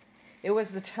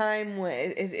the time when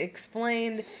it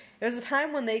explained. It was the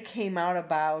time when they came out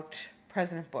about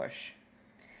President Bush,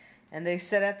 and they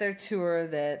said at their tour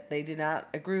that they did not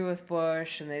agree with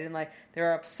Bush, and they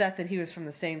were upset that he was from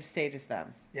the same state as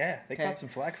them. Yeah, they caught some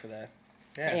flack for that.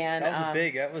 Yeah, and,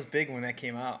 that was big when that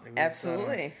came out. It was,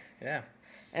 absolutely. Yeah.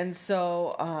 And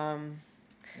so I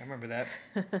remember that.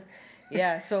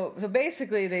 Yeah, so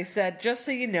basically they said, just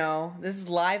so you know, this is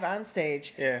live on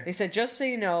stage. Yeah. They said, just so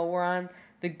you know, we're on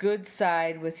the good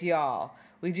side with y'all.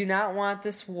 We do not want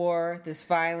this war, this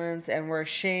violence, and we're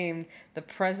ashamed the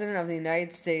President of the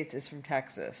United States is from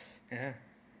Texas. Yeah.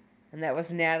 And that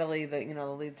was Natalie, the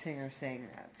lead singer, saying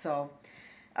that. So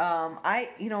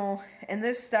and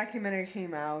this documentary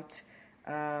came out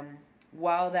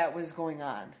while that was going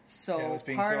on. So it was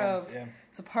being filmed.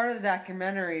 Part of the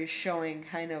documentary is showing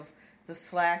kind of the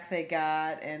slack they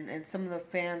got, and some of the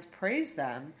fans praised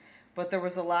them, but there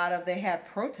was they had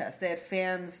protests. They had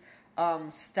fans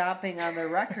stopping on their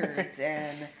records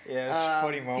and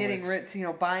funny moments.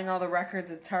 Getting buying all the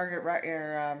records at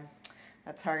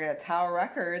at Tower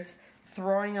Records,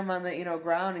 throwing them on the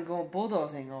ground and going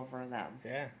bulldozing over them.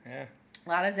 Yeah. A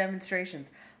lot of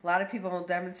demonstrations. A lot of people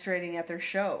demonstrating at their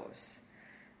shows.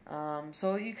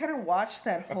 So you kind of watch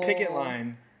that whole... A picket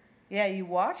line. Yeah, you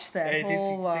watch that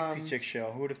whole... Dixie Chick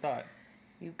show. Who would have thought?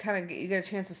 You get a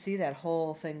chance to see that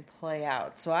whole thing play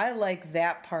out. So I like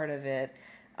that part of it.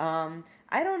 I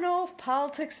don't know if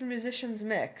politics and musicians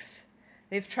mix.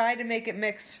 They've tried to make it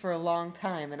mix for a long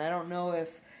time, and I don't know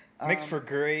if... Makes for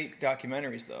great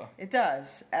documentaries, though. It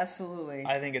does, absolutely.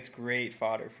 I think it's great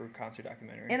fodder for concert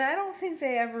documentaries. And I don't think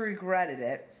they ever regretted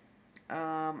it.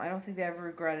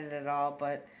 At all,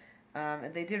 but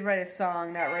they did write a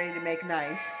song, Not Ready to Make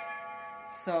Nice.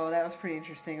 So that was pretty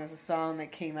interesting. It was a song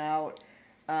that came out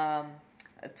to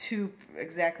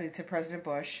President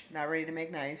Bush, Not Ready to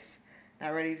Make Nice,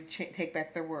 Not Ready to take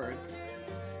back their words.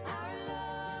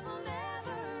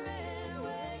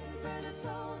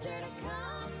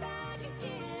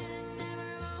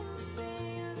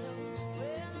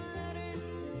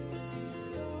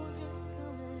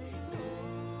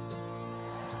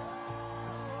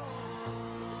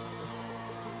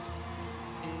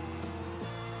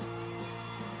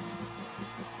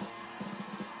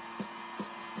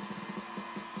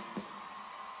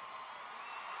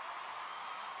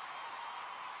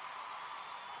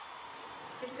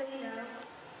 Just so you know,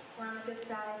 we're on the good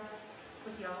side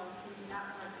with y'all. We do not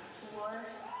want war.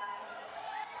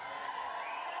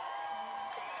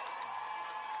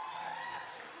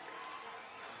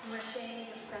 We're ashamed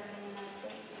of the President of the United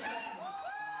States.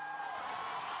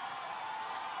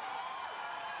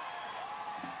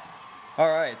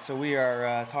 All right, so we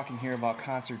are talking here about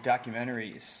concert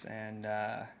documentaries, and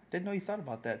didn't know you thought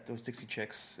about those Dixie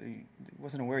Chicks. I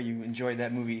wasn't aware you enjoyed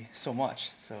that movie so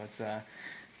much, so it's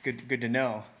good to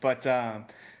know. But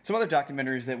some other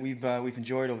documentaries that we've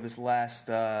enjoyed over this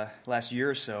last year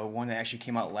or so. One that actually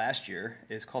came out last year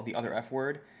is called The Other F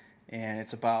Word, and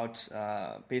it's about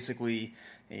basically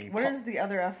a. What is the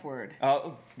other F word?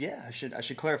 Yeah, I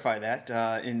should clarify that.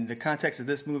 In the context of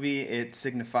this movie, it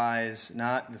signifies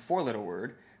not the four-letter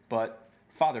word, but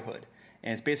fatherhood,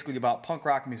 and it's basically about punk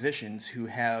rock musicians who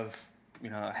have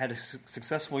had a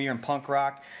successful year in punk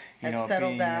rock.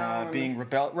 Settled down. Being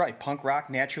punk rock,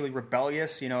 naturally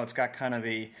rebellious. It's got kind of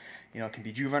a, it can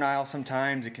be juvenile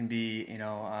sometimes. It can be,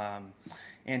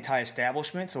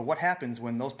 anti-establishment. So what happens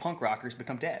when those punk rockers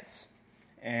become dads?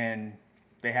 And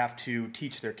they have to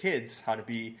teach their kids how to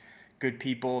be good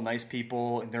people, nice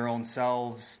people, their own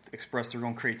selves, express their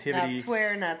own creativity. Not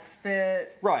swear, not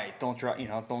spit. Right. Don't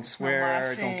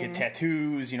swear, don't get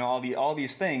tattoos, all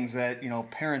these things that,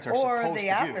 parents are supposed to do,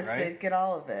 right? Or the opposite, get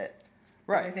all of it.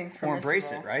 Right. Everything's or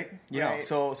embrace it, right? Right.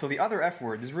 So The Other F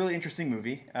Word is a really interesting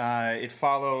movie. It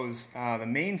follows the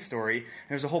main story.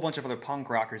 There's a whole bunch of other punk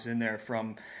rockers in there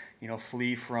from,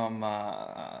 Flea from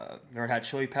Red Hot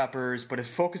Chili Peppers, but it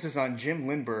focuses on Jim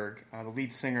Lindberg, the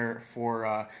lead singer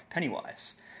for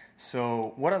Pennywise.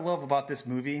 So what I love about this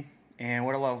movie, and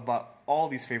what I love about all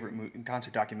these favorite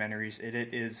concert documentaries,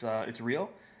 it's real,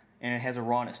 and it has a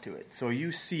rawness to it. So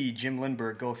you see Jim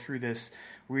Lindberg go through this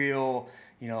real,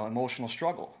 emotional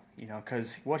struggle,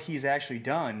 because what he's actually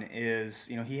done is,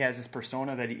 he has this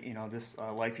persona that this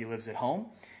life he lives at home,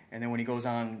 and then when he goes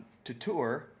on to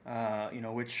tour,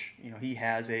 which he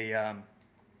has a,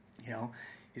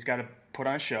 he's got to put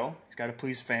on a show, he's got to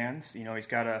please fans, he's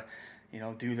got to,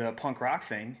 do the punk rock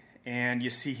thing, and you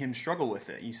see him struggle with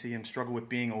it. You see him struggle with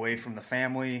being away from the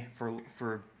family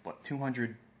for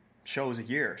 200 shows a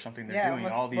year or something. They're doing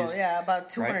all these. About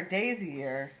 200 right? days a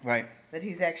year. Right. That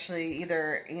he's actually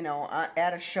either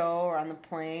at a show or on the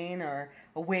plane or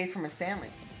away from his family.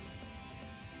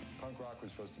 Punk rock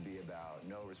was supposed to be about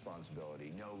no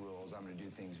responsibility, no rules. I'm going to do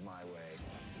things my way.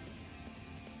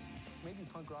 Maybe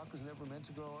punk rock was never meant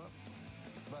to grow up,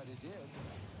 but it did.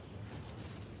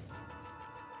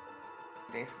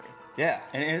 Basically. Yeah,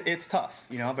 and it's tough,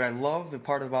 but I love the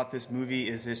part about this movie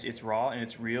is it's raw and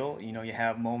it's real. You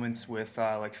have moments with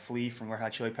like Flea from Red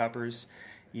Hot Chili Peppers.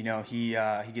 He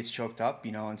gets choked up,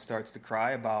 and starts to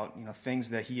cry about things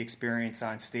that he experienced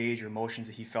on stage or emotions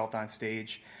that he felt on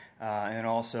stage, and then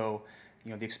also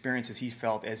the experiences he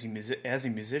felt as a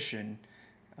musician,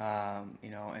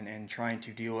 and trying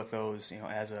to deal with those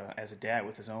as a dad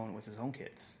with his own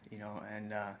kids,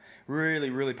 and really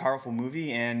really powerful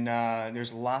movie. And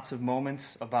there's lots of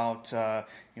moments about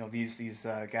these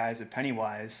guys at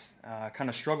Pennywise kind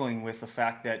of struggling with the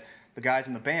fact that the guys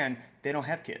in the band, they don't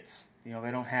have kids.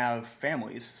 They don't have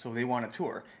families, so they want to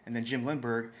tour. And then Jim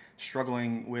Lindberg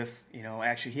struggling with, he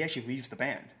actually leaves the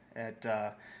band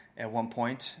at one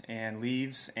point and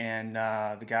leaves, and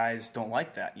the guys don't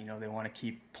like that. They want to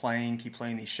keep playing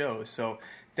these shows. So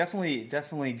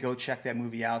definitely go check that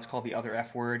movie out. It's called The Other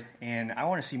F Word, and I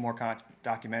want to see more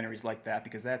documentaries like that,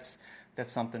 because that's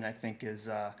something I think is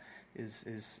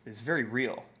very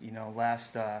real.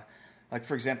 Like,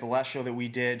 for example, the last show that we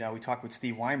did, we talked with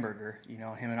Steve Weinberger.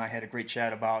 Him and I had a great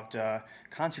chat about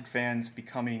concert fans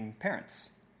becoming parents,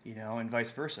 and vice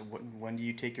versa. When do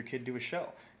you take your kid to a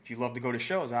show? If you love to go to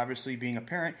shows, obviously being a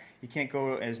parent, you can't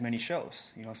go as many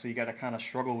shows, so you got to kind of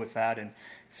struggle with that and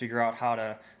figure out how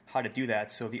to do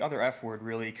that. So The Other F Word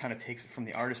really kind of takes it from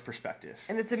the artist perspective.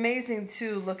 And it's amazing,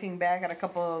 too, looking back at a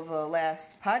couple of the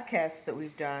last podcasts that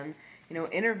we've done,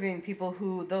 interviewing people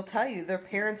who they'll tell you their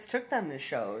parents took them to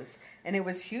shows, and it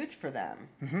was huge for them.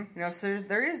 Mm-hmm. So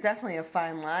there is definitely a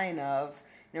fine line of,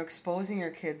 exposing your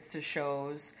kids to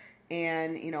shows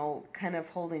and, kind of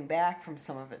holding back from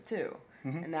some of it, too.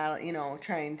 Mm-hmm. And not,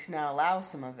 trying to not allow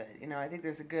some of it. I think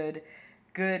there's a good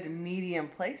medium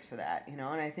place for that, and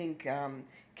I think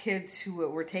kids who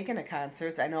were taken to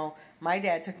concerts, I know my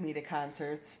dad took me to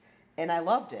concerts, and I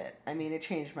loved it. It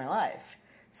changed my life.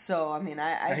 So,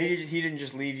 he didn't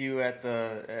just leave you at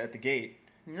the gate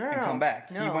and come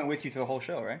back. No. He went with you through the whole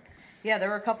show, right? Yeah, there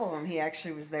were a couple of them. He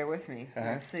actually was there with me,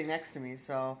 sitting next to me.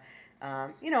 So,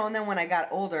 and then when I got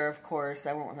older, of course,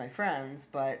 I went with my friends,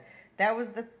 but that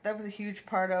was a huge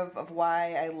part of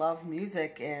why I love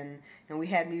music, and we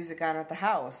had music on at the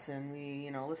house, and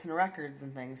we listened to records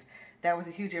and things. That was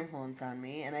a huge influence on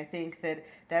me, and I think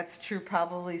that's true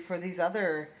probably for these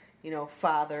other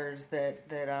fathers that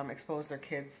expose their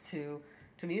kids to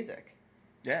music.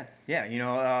 Yeah.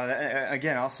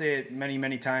 Again, I'll say it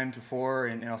many times before,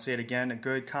 and I'll say it again. A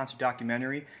good concert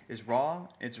documentary is raw,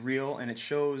 it's real, and it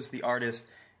shows the artist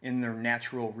in their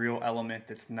natural, real element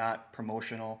that's not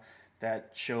promotional,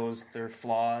 that shows their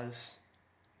flaws,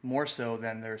 more so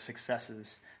than their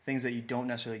successes, things that you don't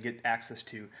necessarily get access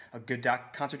to. A good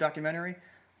concert documentary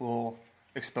will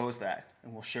expose that,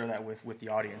 and we'll share that with the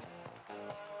audience.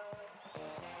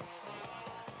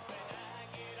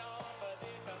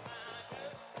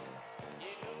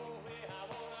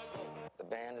 The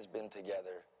band has been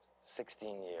together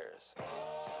 16 years.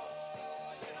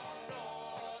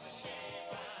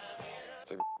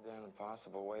 It's a damn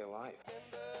impossible way of life.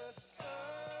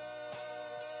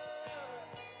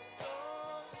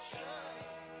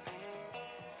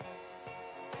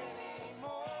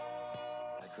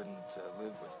 I couldn't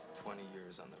live with 20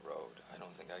 years on the road. I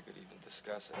don't think I could even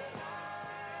discuss it.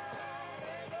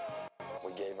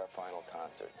 We gave our final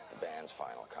concert, the band's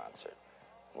final concert.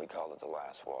 We called it the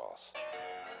Last Waltz.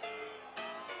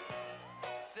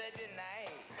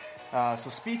 So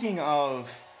speaking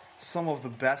of some of the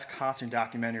best concert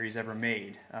documentaries ever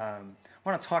made, I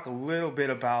want to talk a little bit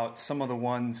about some of the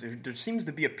ones. There seems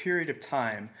to be a period of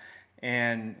time,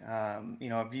 and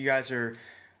if you guys are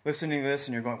listening to this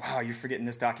and you're going, wow, you're forgetting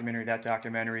this documentary, that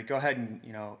documentary, go ahead and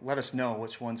let us know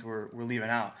which ones we're leaving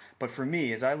out. But for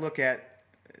me, as I look at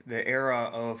the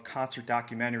era of concert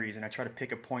documentaries and I try to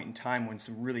pick a point in time when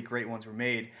some really great ones were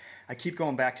made, I keep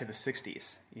going back to the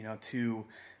 60s, to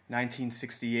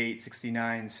 1968,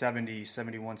 69, 70,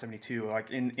 71, 72, like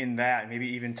in that, maybe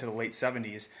even to the late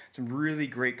 70s, some really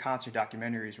great concert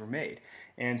documentaries were made.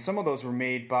 And some of those were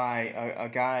made by a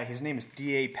guy, his name is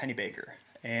D.A. Pennebaker,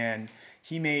 and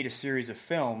he made a series of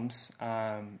films.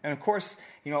 And of course,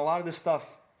 a lot of this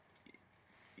stuff,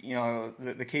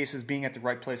 the case is being at the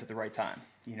right place at the right time,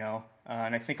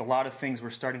 and I think a lot of things were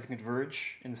starting to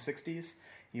converge in the 60s.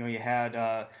 You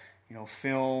had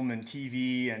film and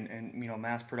TV and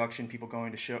mass production, people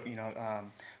going to show,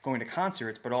 going to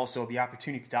concerts, but also the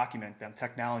opportunity to document them.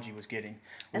 Technology was getting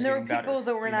and there were people better,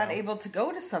 that were not able to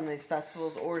go to some of these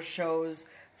festivals or shows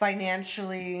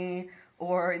financially,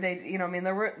 or they,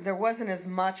 there wasn't as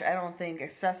much, I don't think,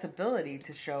 accessibility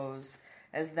to shows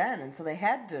as then, and so they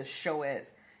had to show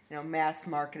it, mass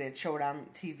marketed, show it on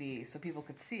TV so people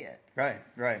could see it. Right.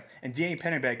 And D.A.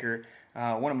 Pennebaker,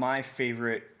 one of my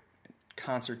favorite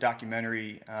concert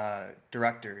documentary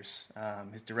directors,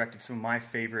 has directed some of my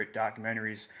favorite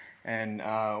documentaries, and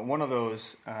one of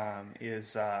those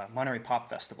is Monterey Pop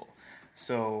Festival.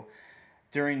 So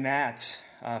during that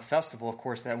festival, of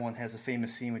course, that one has a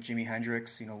famous scene with Jimi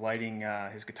Hendrix, lighting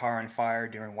his guitar on fire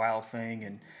during Wild Thing,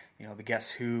 and the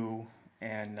Guess Who,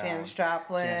 and Janis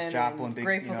Joplin, big,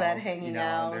 Grateful Dead hanging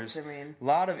out. There's a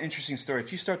lot of interesting stories.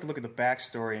 If you start to look at the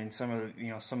backstory and some of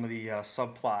the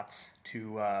subplots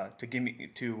to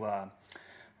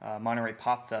Monterey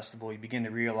Pop Festival, you begin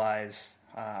to realize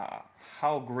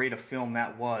how great a film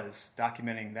that was,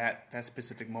 documenting that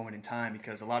specific moment in time,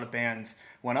 because a lot of bands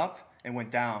went up and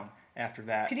went down after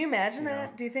that. Can you imagine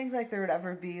that? Do you think there would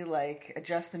ever be like a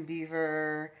Justin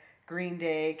Bieber, Green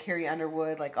Day, Carrie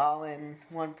Underwood, all in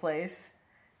one place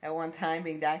at one time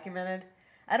being documented?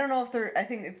 I don't know if I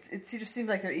think it just seems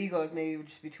like their egos maybe would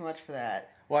just be too much for that.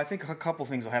 Well, I think a couple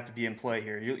things will have to be in play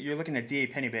here. You're looking at D.A.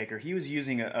 Pennebaker. He was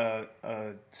using a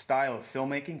style of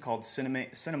filmmaking called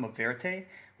cinema verite,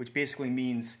 which basically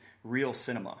means real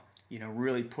cinema.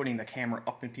 Really putting the camera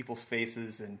up in people's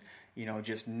faces, and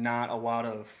just not a lot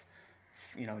of,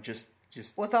 just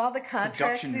with all the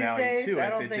contracts these days, I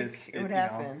don't think it would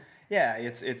happen. Yeah,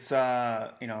 it's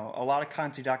a lot of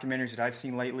concert documentaries that I've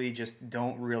seen lately just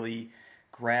don't really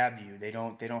grab you. They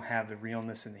don't have the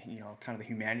realness and the, kind of the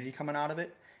humanity coming out of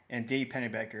it. And Dave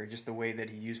Pennebaker, just the way that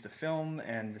he used the film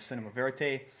and the cinema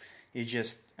verite, he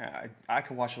just I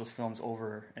could watch those films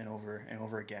over and over and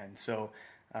over again. So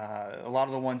a lot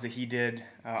of the ones that he did,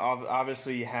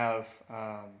 obviously you have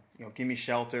Give Me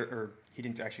Shelter, or he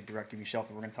didn't actually direct Give Me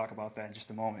Shelter. We're going to talk about that in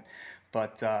just a moment,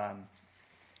 but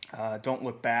Don't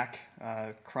Look Back,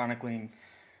 chronicling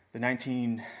the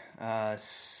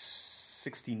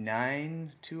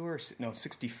 1969 tour,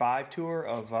 65 tour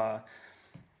of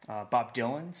Bob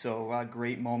Dylan. So a lot of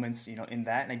great moments, in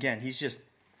that. And again, he's just,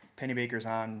 Pennebaker's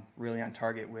really on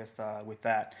target with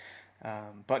that.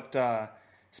 But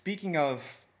speaking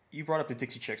of, you brought up the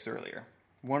Dixie Chicks earlier.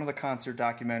 One of the concert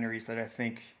documentaries that I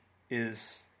think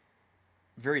is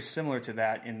very similar to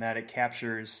that, in that it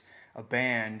captures a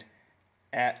band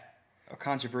at a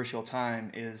controversial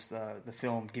time, is the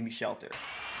film Give Me Shelter.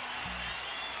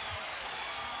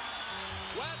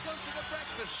 Welcome to the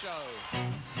breakfast show.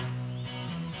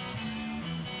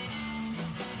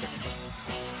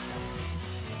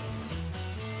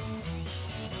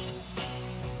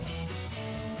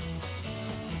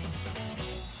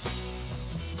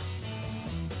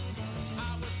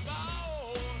 I was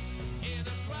born in a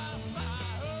crossfire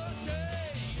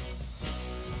hurricane.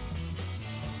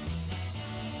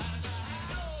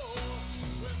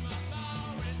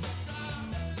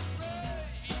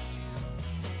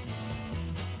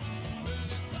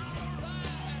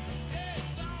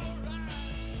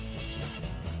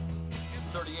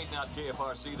 8:38 now at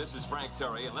KFRC. This is Frank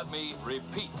Terry, and let me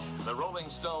repeat. The Rolling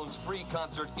Stones free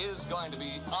concert is going to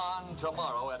be on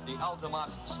tomorrow at the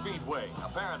Altamont Speedway.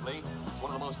 Apparently, it's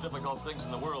one of the most difficult things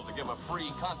in the world to give a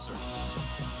free concert.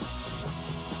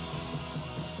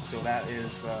 So that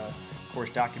is, of course,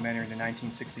 documentary the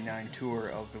 1969 tour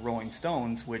of the Rolling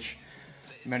Stones, which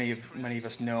many of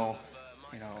us know,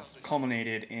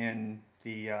 culminated in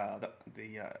the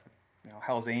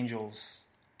Hell's Angels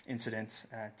incident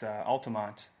at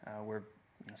Altamont, where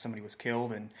somebody was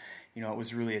killed, and it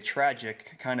was really a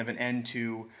tragic kind of an end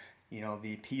to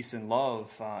the peace and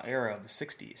love era of the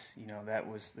 60s.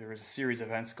 There was a series of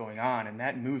events going on, and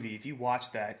that movie, if you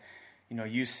watch that,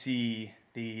 you see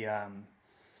the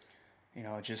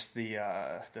just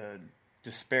the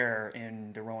despair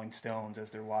in the Rolling Stones as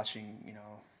they're watching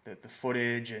the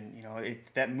footage, and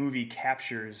that movie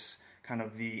captures kind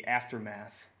of the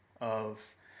aftermath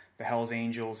of the Hell's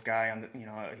Angels guy on the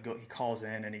he calls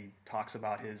in and he talks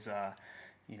about his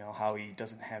how he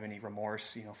doesn't have any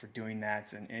remorse for doing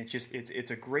that, and it's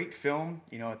a great film.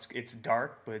 It's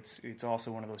dark, but it's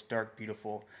also one of those dark,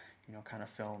 beautiful kind of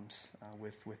films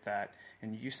with that.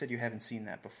 And you said you haven't seen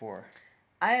that before.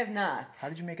 I have not. How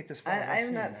did you make it this far? I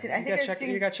have not seen. I think I've seen.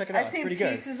 You gotta check it out. I've seen it's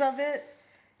pretty pieces good. of it,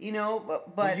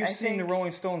 but you've seen the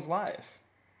Rolling Stones live.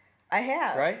 I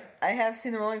have. Right? I have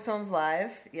seen the Rolling Stones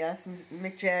live. Yes,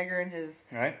 Mick Jagger and his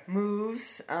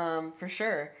moves, for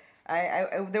sure. I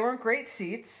they weren't great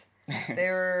seats. They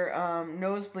were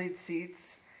nosebleed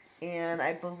seats, and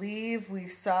I believe we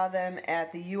saw them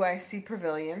at the UIC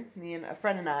Pavilion. Me and a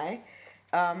friend and I,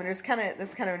 and it was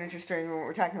that's kind of an interesting when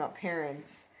we're talking about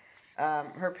parents.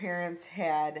 Her parents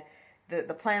had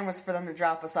the plan was for them to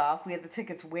drop us off. We had the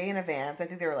tickets way in advance. I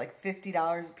think they were like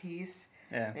 $50 a piece.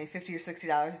 Yeah. Maybe $50 or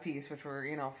 $60 a piece, which were,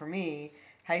 for me,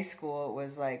 high school, it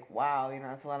was like, wow,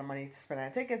 that's a lot of money to spend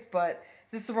on tickets. But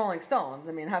this is the Rolling Stones.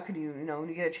 I mean, how could you, when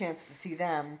you get a chance to see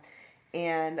them?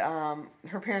 And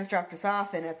her parents dropped us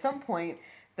off, and at some point,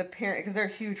 the parent, because they're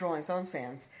huge Rolling Stones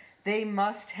fans, they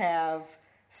must have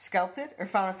sculpted or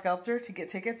found a sculptor to get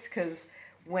tickets, because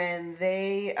when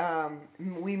they,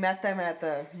 we met them at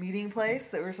the meeting place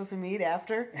that we were supposed to meet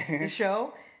after the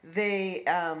show, they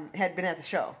had been at the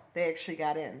show. They actually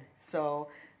got in. So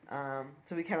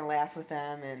we kind of laughed with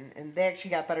them, and they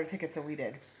actually got better tickets than we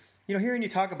did. Hearing you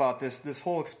talk about this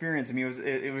whole experience, I mean,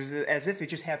 it was as if it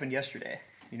just happened yesterday.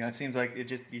 It seems like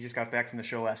you just got back from the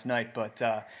show last night. But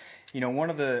one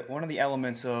of the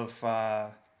elements of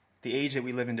the age that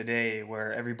we live in today,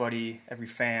 where every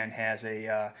fan has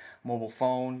a mobile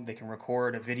phone, they can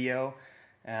record a video.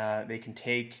 They can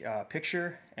take a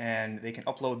picture and they can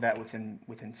upload that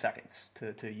within seconds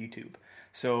to YouTube.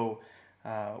 So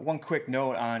one quick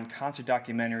note on concert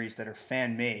documentaries that are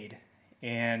fan-made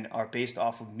and are based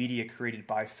off of media created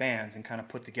by fans and kind of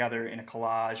put together in a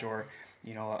collage or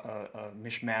a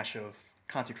mishmash of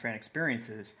concert fan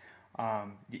experiences.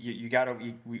 We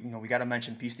gotta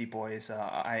mention Beastie Boys.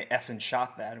 I effing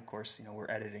shot that. Of course, we're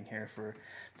editing here for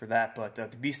that. But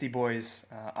the Beastie Boys,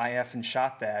 I effing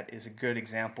shot that is a good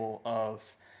example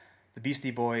of the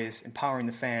Beastie Boys empowering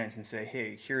the fans and say,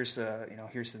 hey, here's a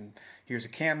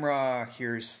camera,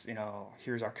 here's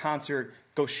our concert.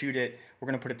 Go shoot it. We're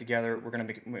gonna put it together. We're gonna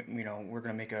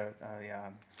make a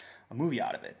movie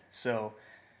out of it. So.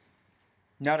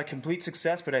 Not a complete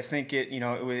success, but I think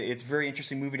it's a very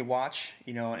interesting movie to watch,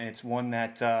 and it's one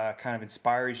that kind of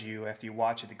inspires you after you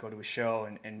watch it to go to a show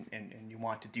and you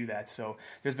want to do that. So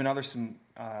there's been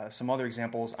some other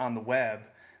examples on the web.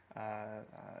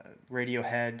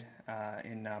 Radiohead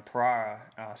in Prague,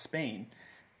 Spain,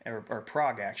 or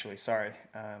Prague actually. Sorry,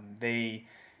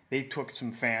 they took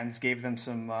some fans, gave them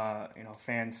some,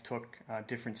 fans took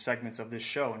different segments of this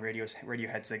show, and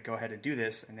Radiohead said, go ahead and do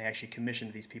this, and they actually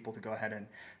commissioned these people to go ahead and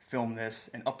film this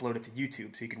and upload it to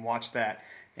YouTube, so you can watch that.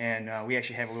 And we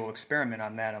actually have a little experiment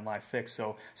on that on Live Fix.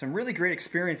 So some really great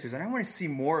experiences, and I want to see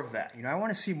more of that. I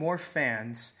want to see more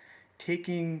fans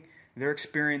taking their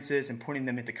experiences and putting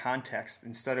them into context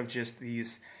instead of just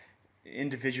these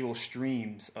individual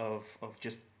streams of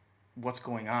just what's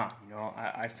going on.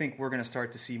 I think we're going to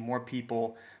start to see more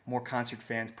people, more concert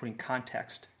fans putting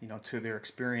context, to their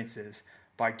experiences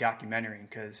by documenting,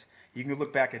 because you can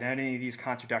look back at any of these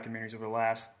concert documentaries over the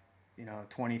last,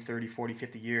 20, 30, 40,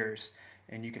 50 years,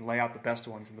 and you can lay out the best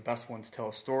ones, and the best ones tell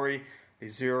a story. They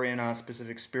zero in on a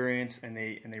specific experience, and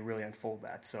they really unfold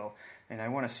that. So, and I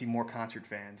want to see more concert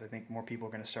fans. I think more people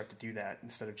are going to start to do that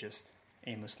instead of just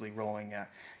aimlessly rolling,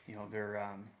 their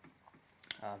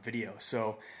video.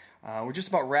 So, we're just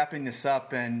about wrapping this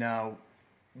up, and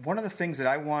one of the things that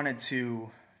I wanted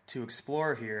to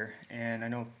explore here, and I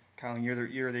know, Colin,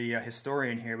 you're the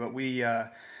historian here, but we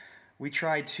we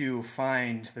tried to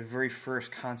find the very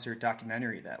first concert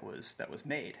documentary that was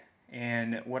made.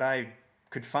 And what I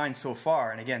could find so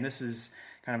far, and again, this is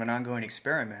kind of an ongoing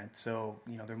experiment, so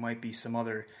there might be some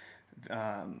other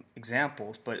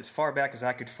examples, but as far back as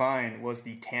I could find was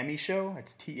the Tammy Show.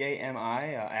 It's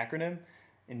TAMI acronym.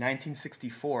 In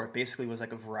 1964, it basically was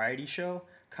like a variety show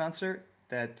concert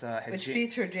that had which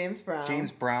featured James Brown.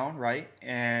 James Brown, right,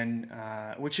 and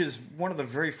which is one of the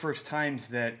very first times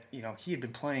that he had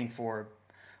been playing for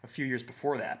a few years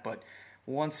before that. But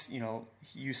once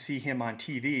you see him on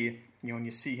TV, and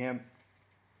you see him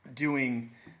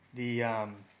doing his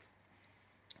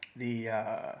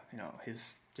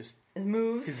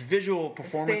moves, his visual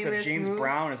performance of James moves.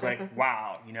 Brown is like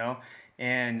wow,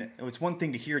 And it's one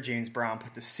thing to hear James Brown,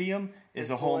 but to see him is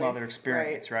a whole other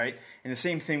experience, right? And the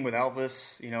same thing with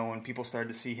Elvis, when people started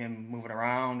to see him moving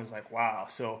around, it was like, wow.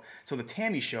 So the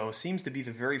Tammy Show seems to be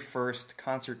the very first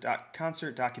concert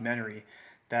documentary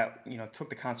that, took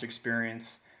the concert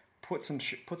experience, put some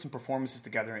performances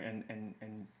together and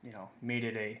made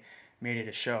it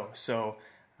a show. So,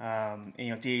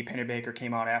 D.A. Pennebaker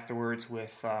came out afterwards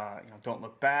with, Don't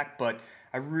Look Back, but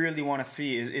I really want to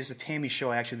see, is the Tammy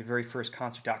Show actually the very first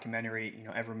concert documentary,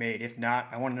 ever made? If not,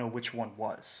 I want to know which one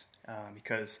was,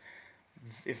 because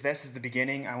if this is the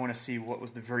beginning, I want to see what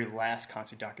was the very last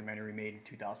concert documentary made in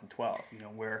 2012,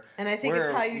 where... And I think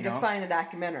it's how you define a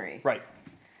documentary. Right,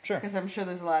 sure. Because I'm sure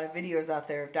there's a lot of videos out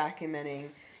there of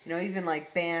documenting, even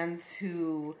like bands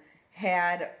who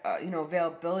had,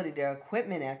 availability to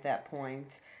equipment at that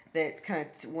point, that kind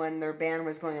of, when their band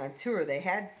was going on tour, they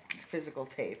had physical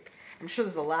tape. I'm sure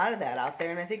there's a lot of that out there,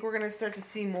 and I think we're going to start to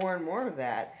see more and more of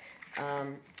that.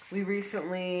 We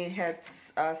recently had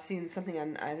seen something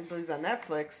on, I think it was on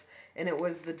Netflix, and it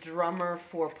was the drummer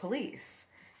for Police,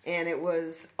 and it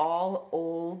was all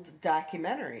old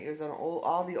documentary. It was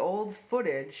all the old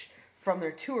footage from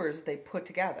their tours they put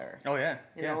together. Oh yeah,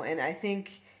 and I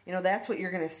think that's what you're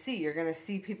going to see. You're going to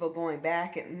see people going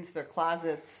back into their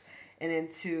closets and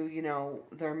into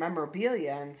their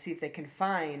memorabilia and see if they can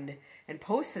find and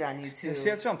post it on YouTube. Yeah, see,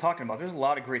 that's what I'm talking about. There's a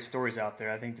lot of great stories out there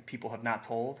I think that people have not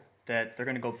told, that they're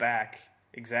going to go back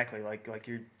exactly like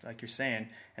you're saying,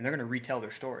 and they're going to retell their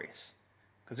stories,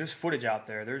 because there's footage out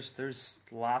there. There's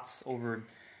lots, over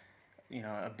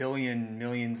a billion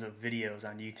millions of videos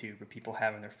on YouTube where people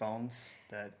have in their phones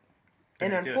that.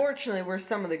 And unfortunately, where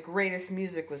some of the greatest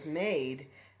music was made,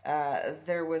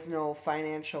 there was no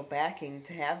financial backing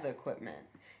to have the equipment.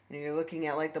 You're looking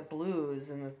at like the blues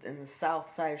in the south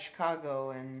side of Chicago,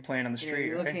 and playing on the street.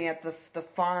 You're looking at the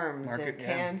farms in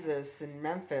Kansas and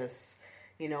Memphis.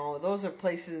 Those are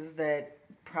places that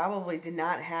probably did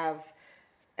not have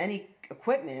any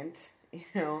equipment.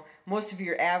 Most of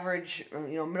your average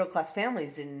middle class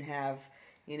families didn't have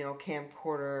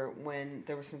camcorder when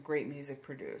there was some great music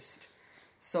produced.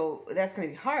 So that's going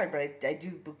to be hard, but I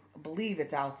do believe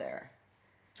it's out there.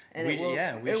 And it will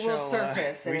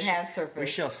surface, and it has surfaced. We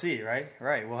shall see, right?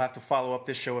 Right. We'll have to follow up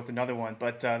this show with another one.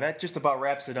 But that just about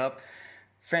wraps it up.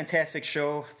 Fantastic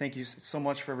show. Thank you so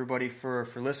much for everybody for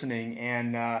listening.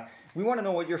 And we want to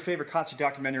know what your favorite concert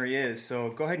documentary is. So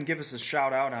go ahead and give us a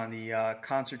shout out on the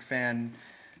Concert Fan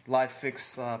Live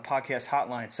Fix podcast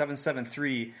hotline,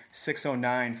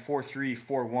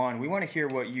 773-609-4341. We want to hear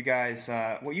what you guys,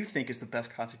 what you think is the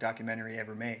best concert documentary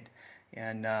ever made.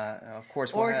 And, of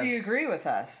course, we'll do you agree with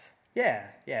us? Yeah.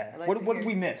 What did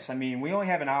we miss? I mean, we only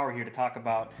have an hour here to talk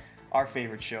about our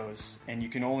favorite shows, and you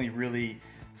can only really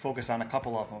focus on a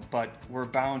couple of them. But we're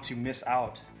bound to miss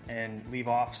out and leave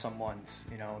off some ones,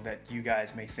 that you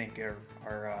guys may think are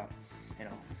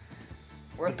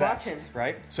worth the best, watching.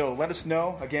 Right? So let us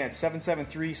know. Again,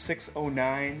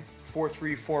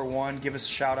 773-609-4341. Give us a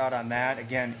shout out on that.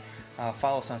 Again,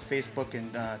 follow us on Facebook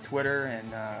and Twitter.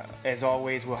 And as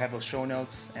always, we'll have those show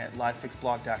notes at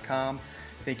livefixblog.com.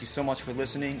 Thank you so much for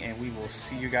listening, and we will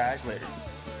see you guys later.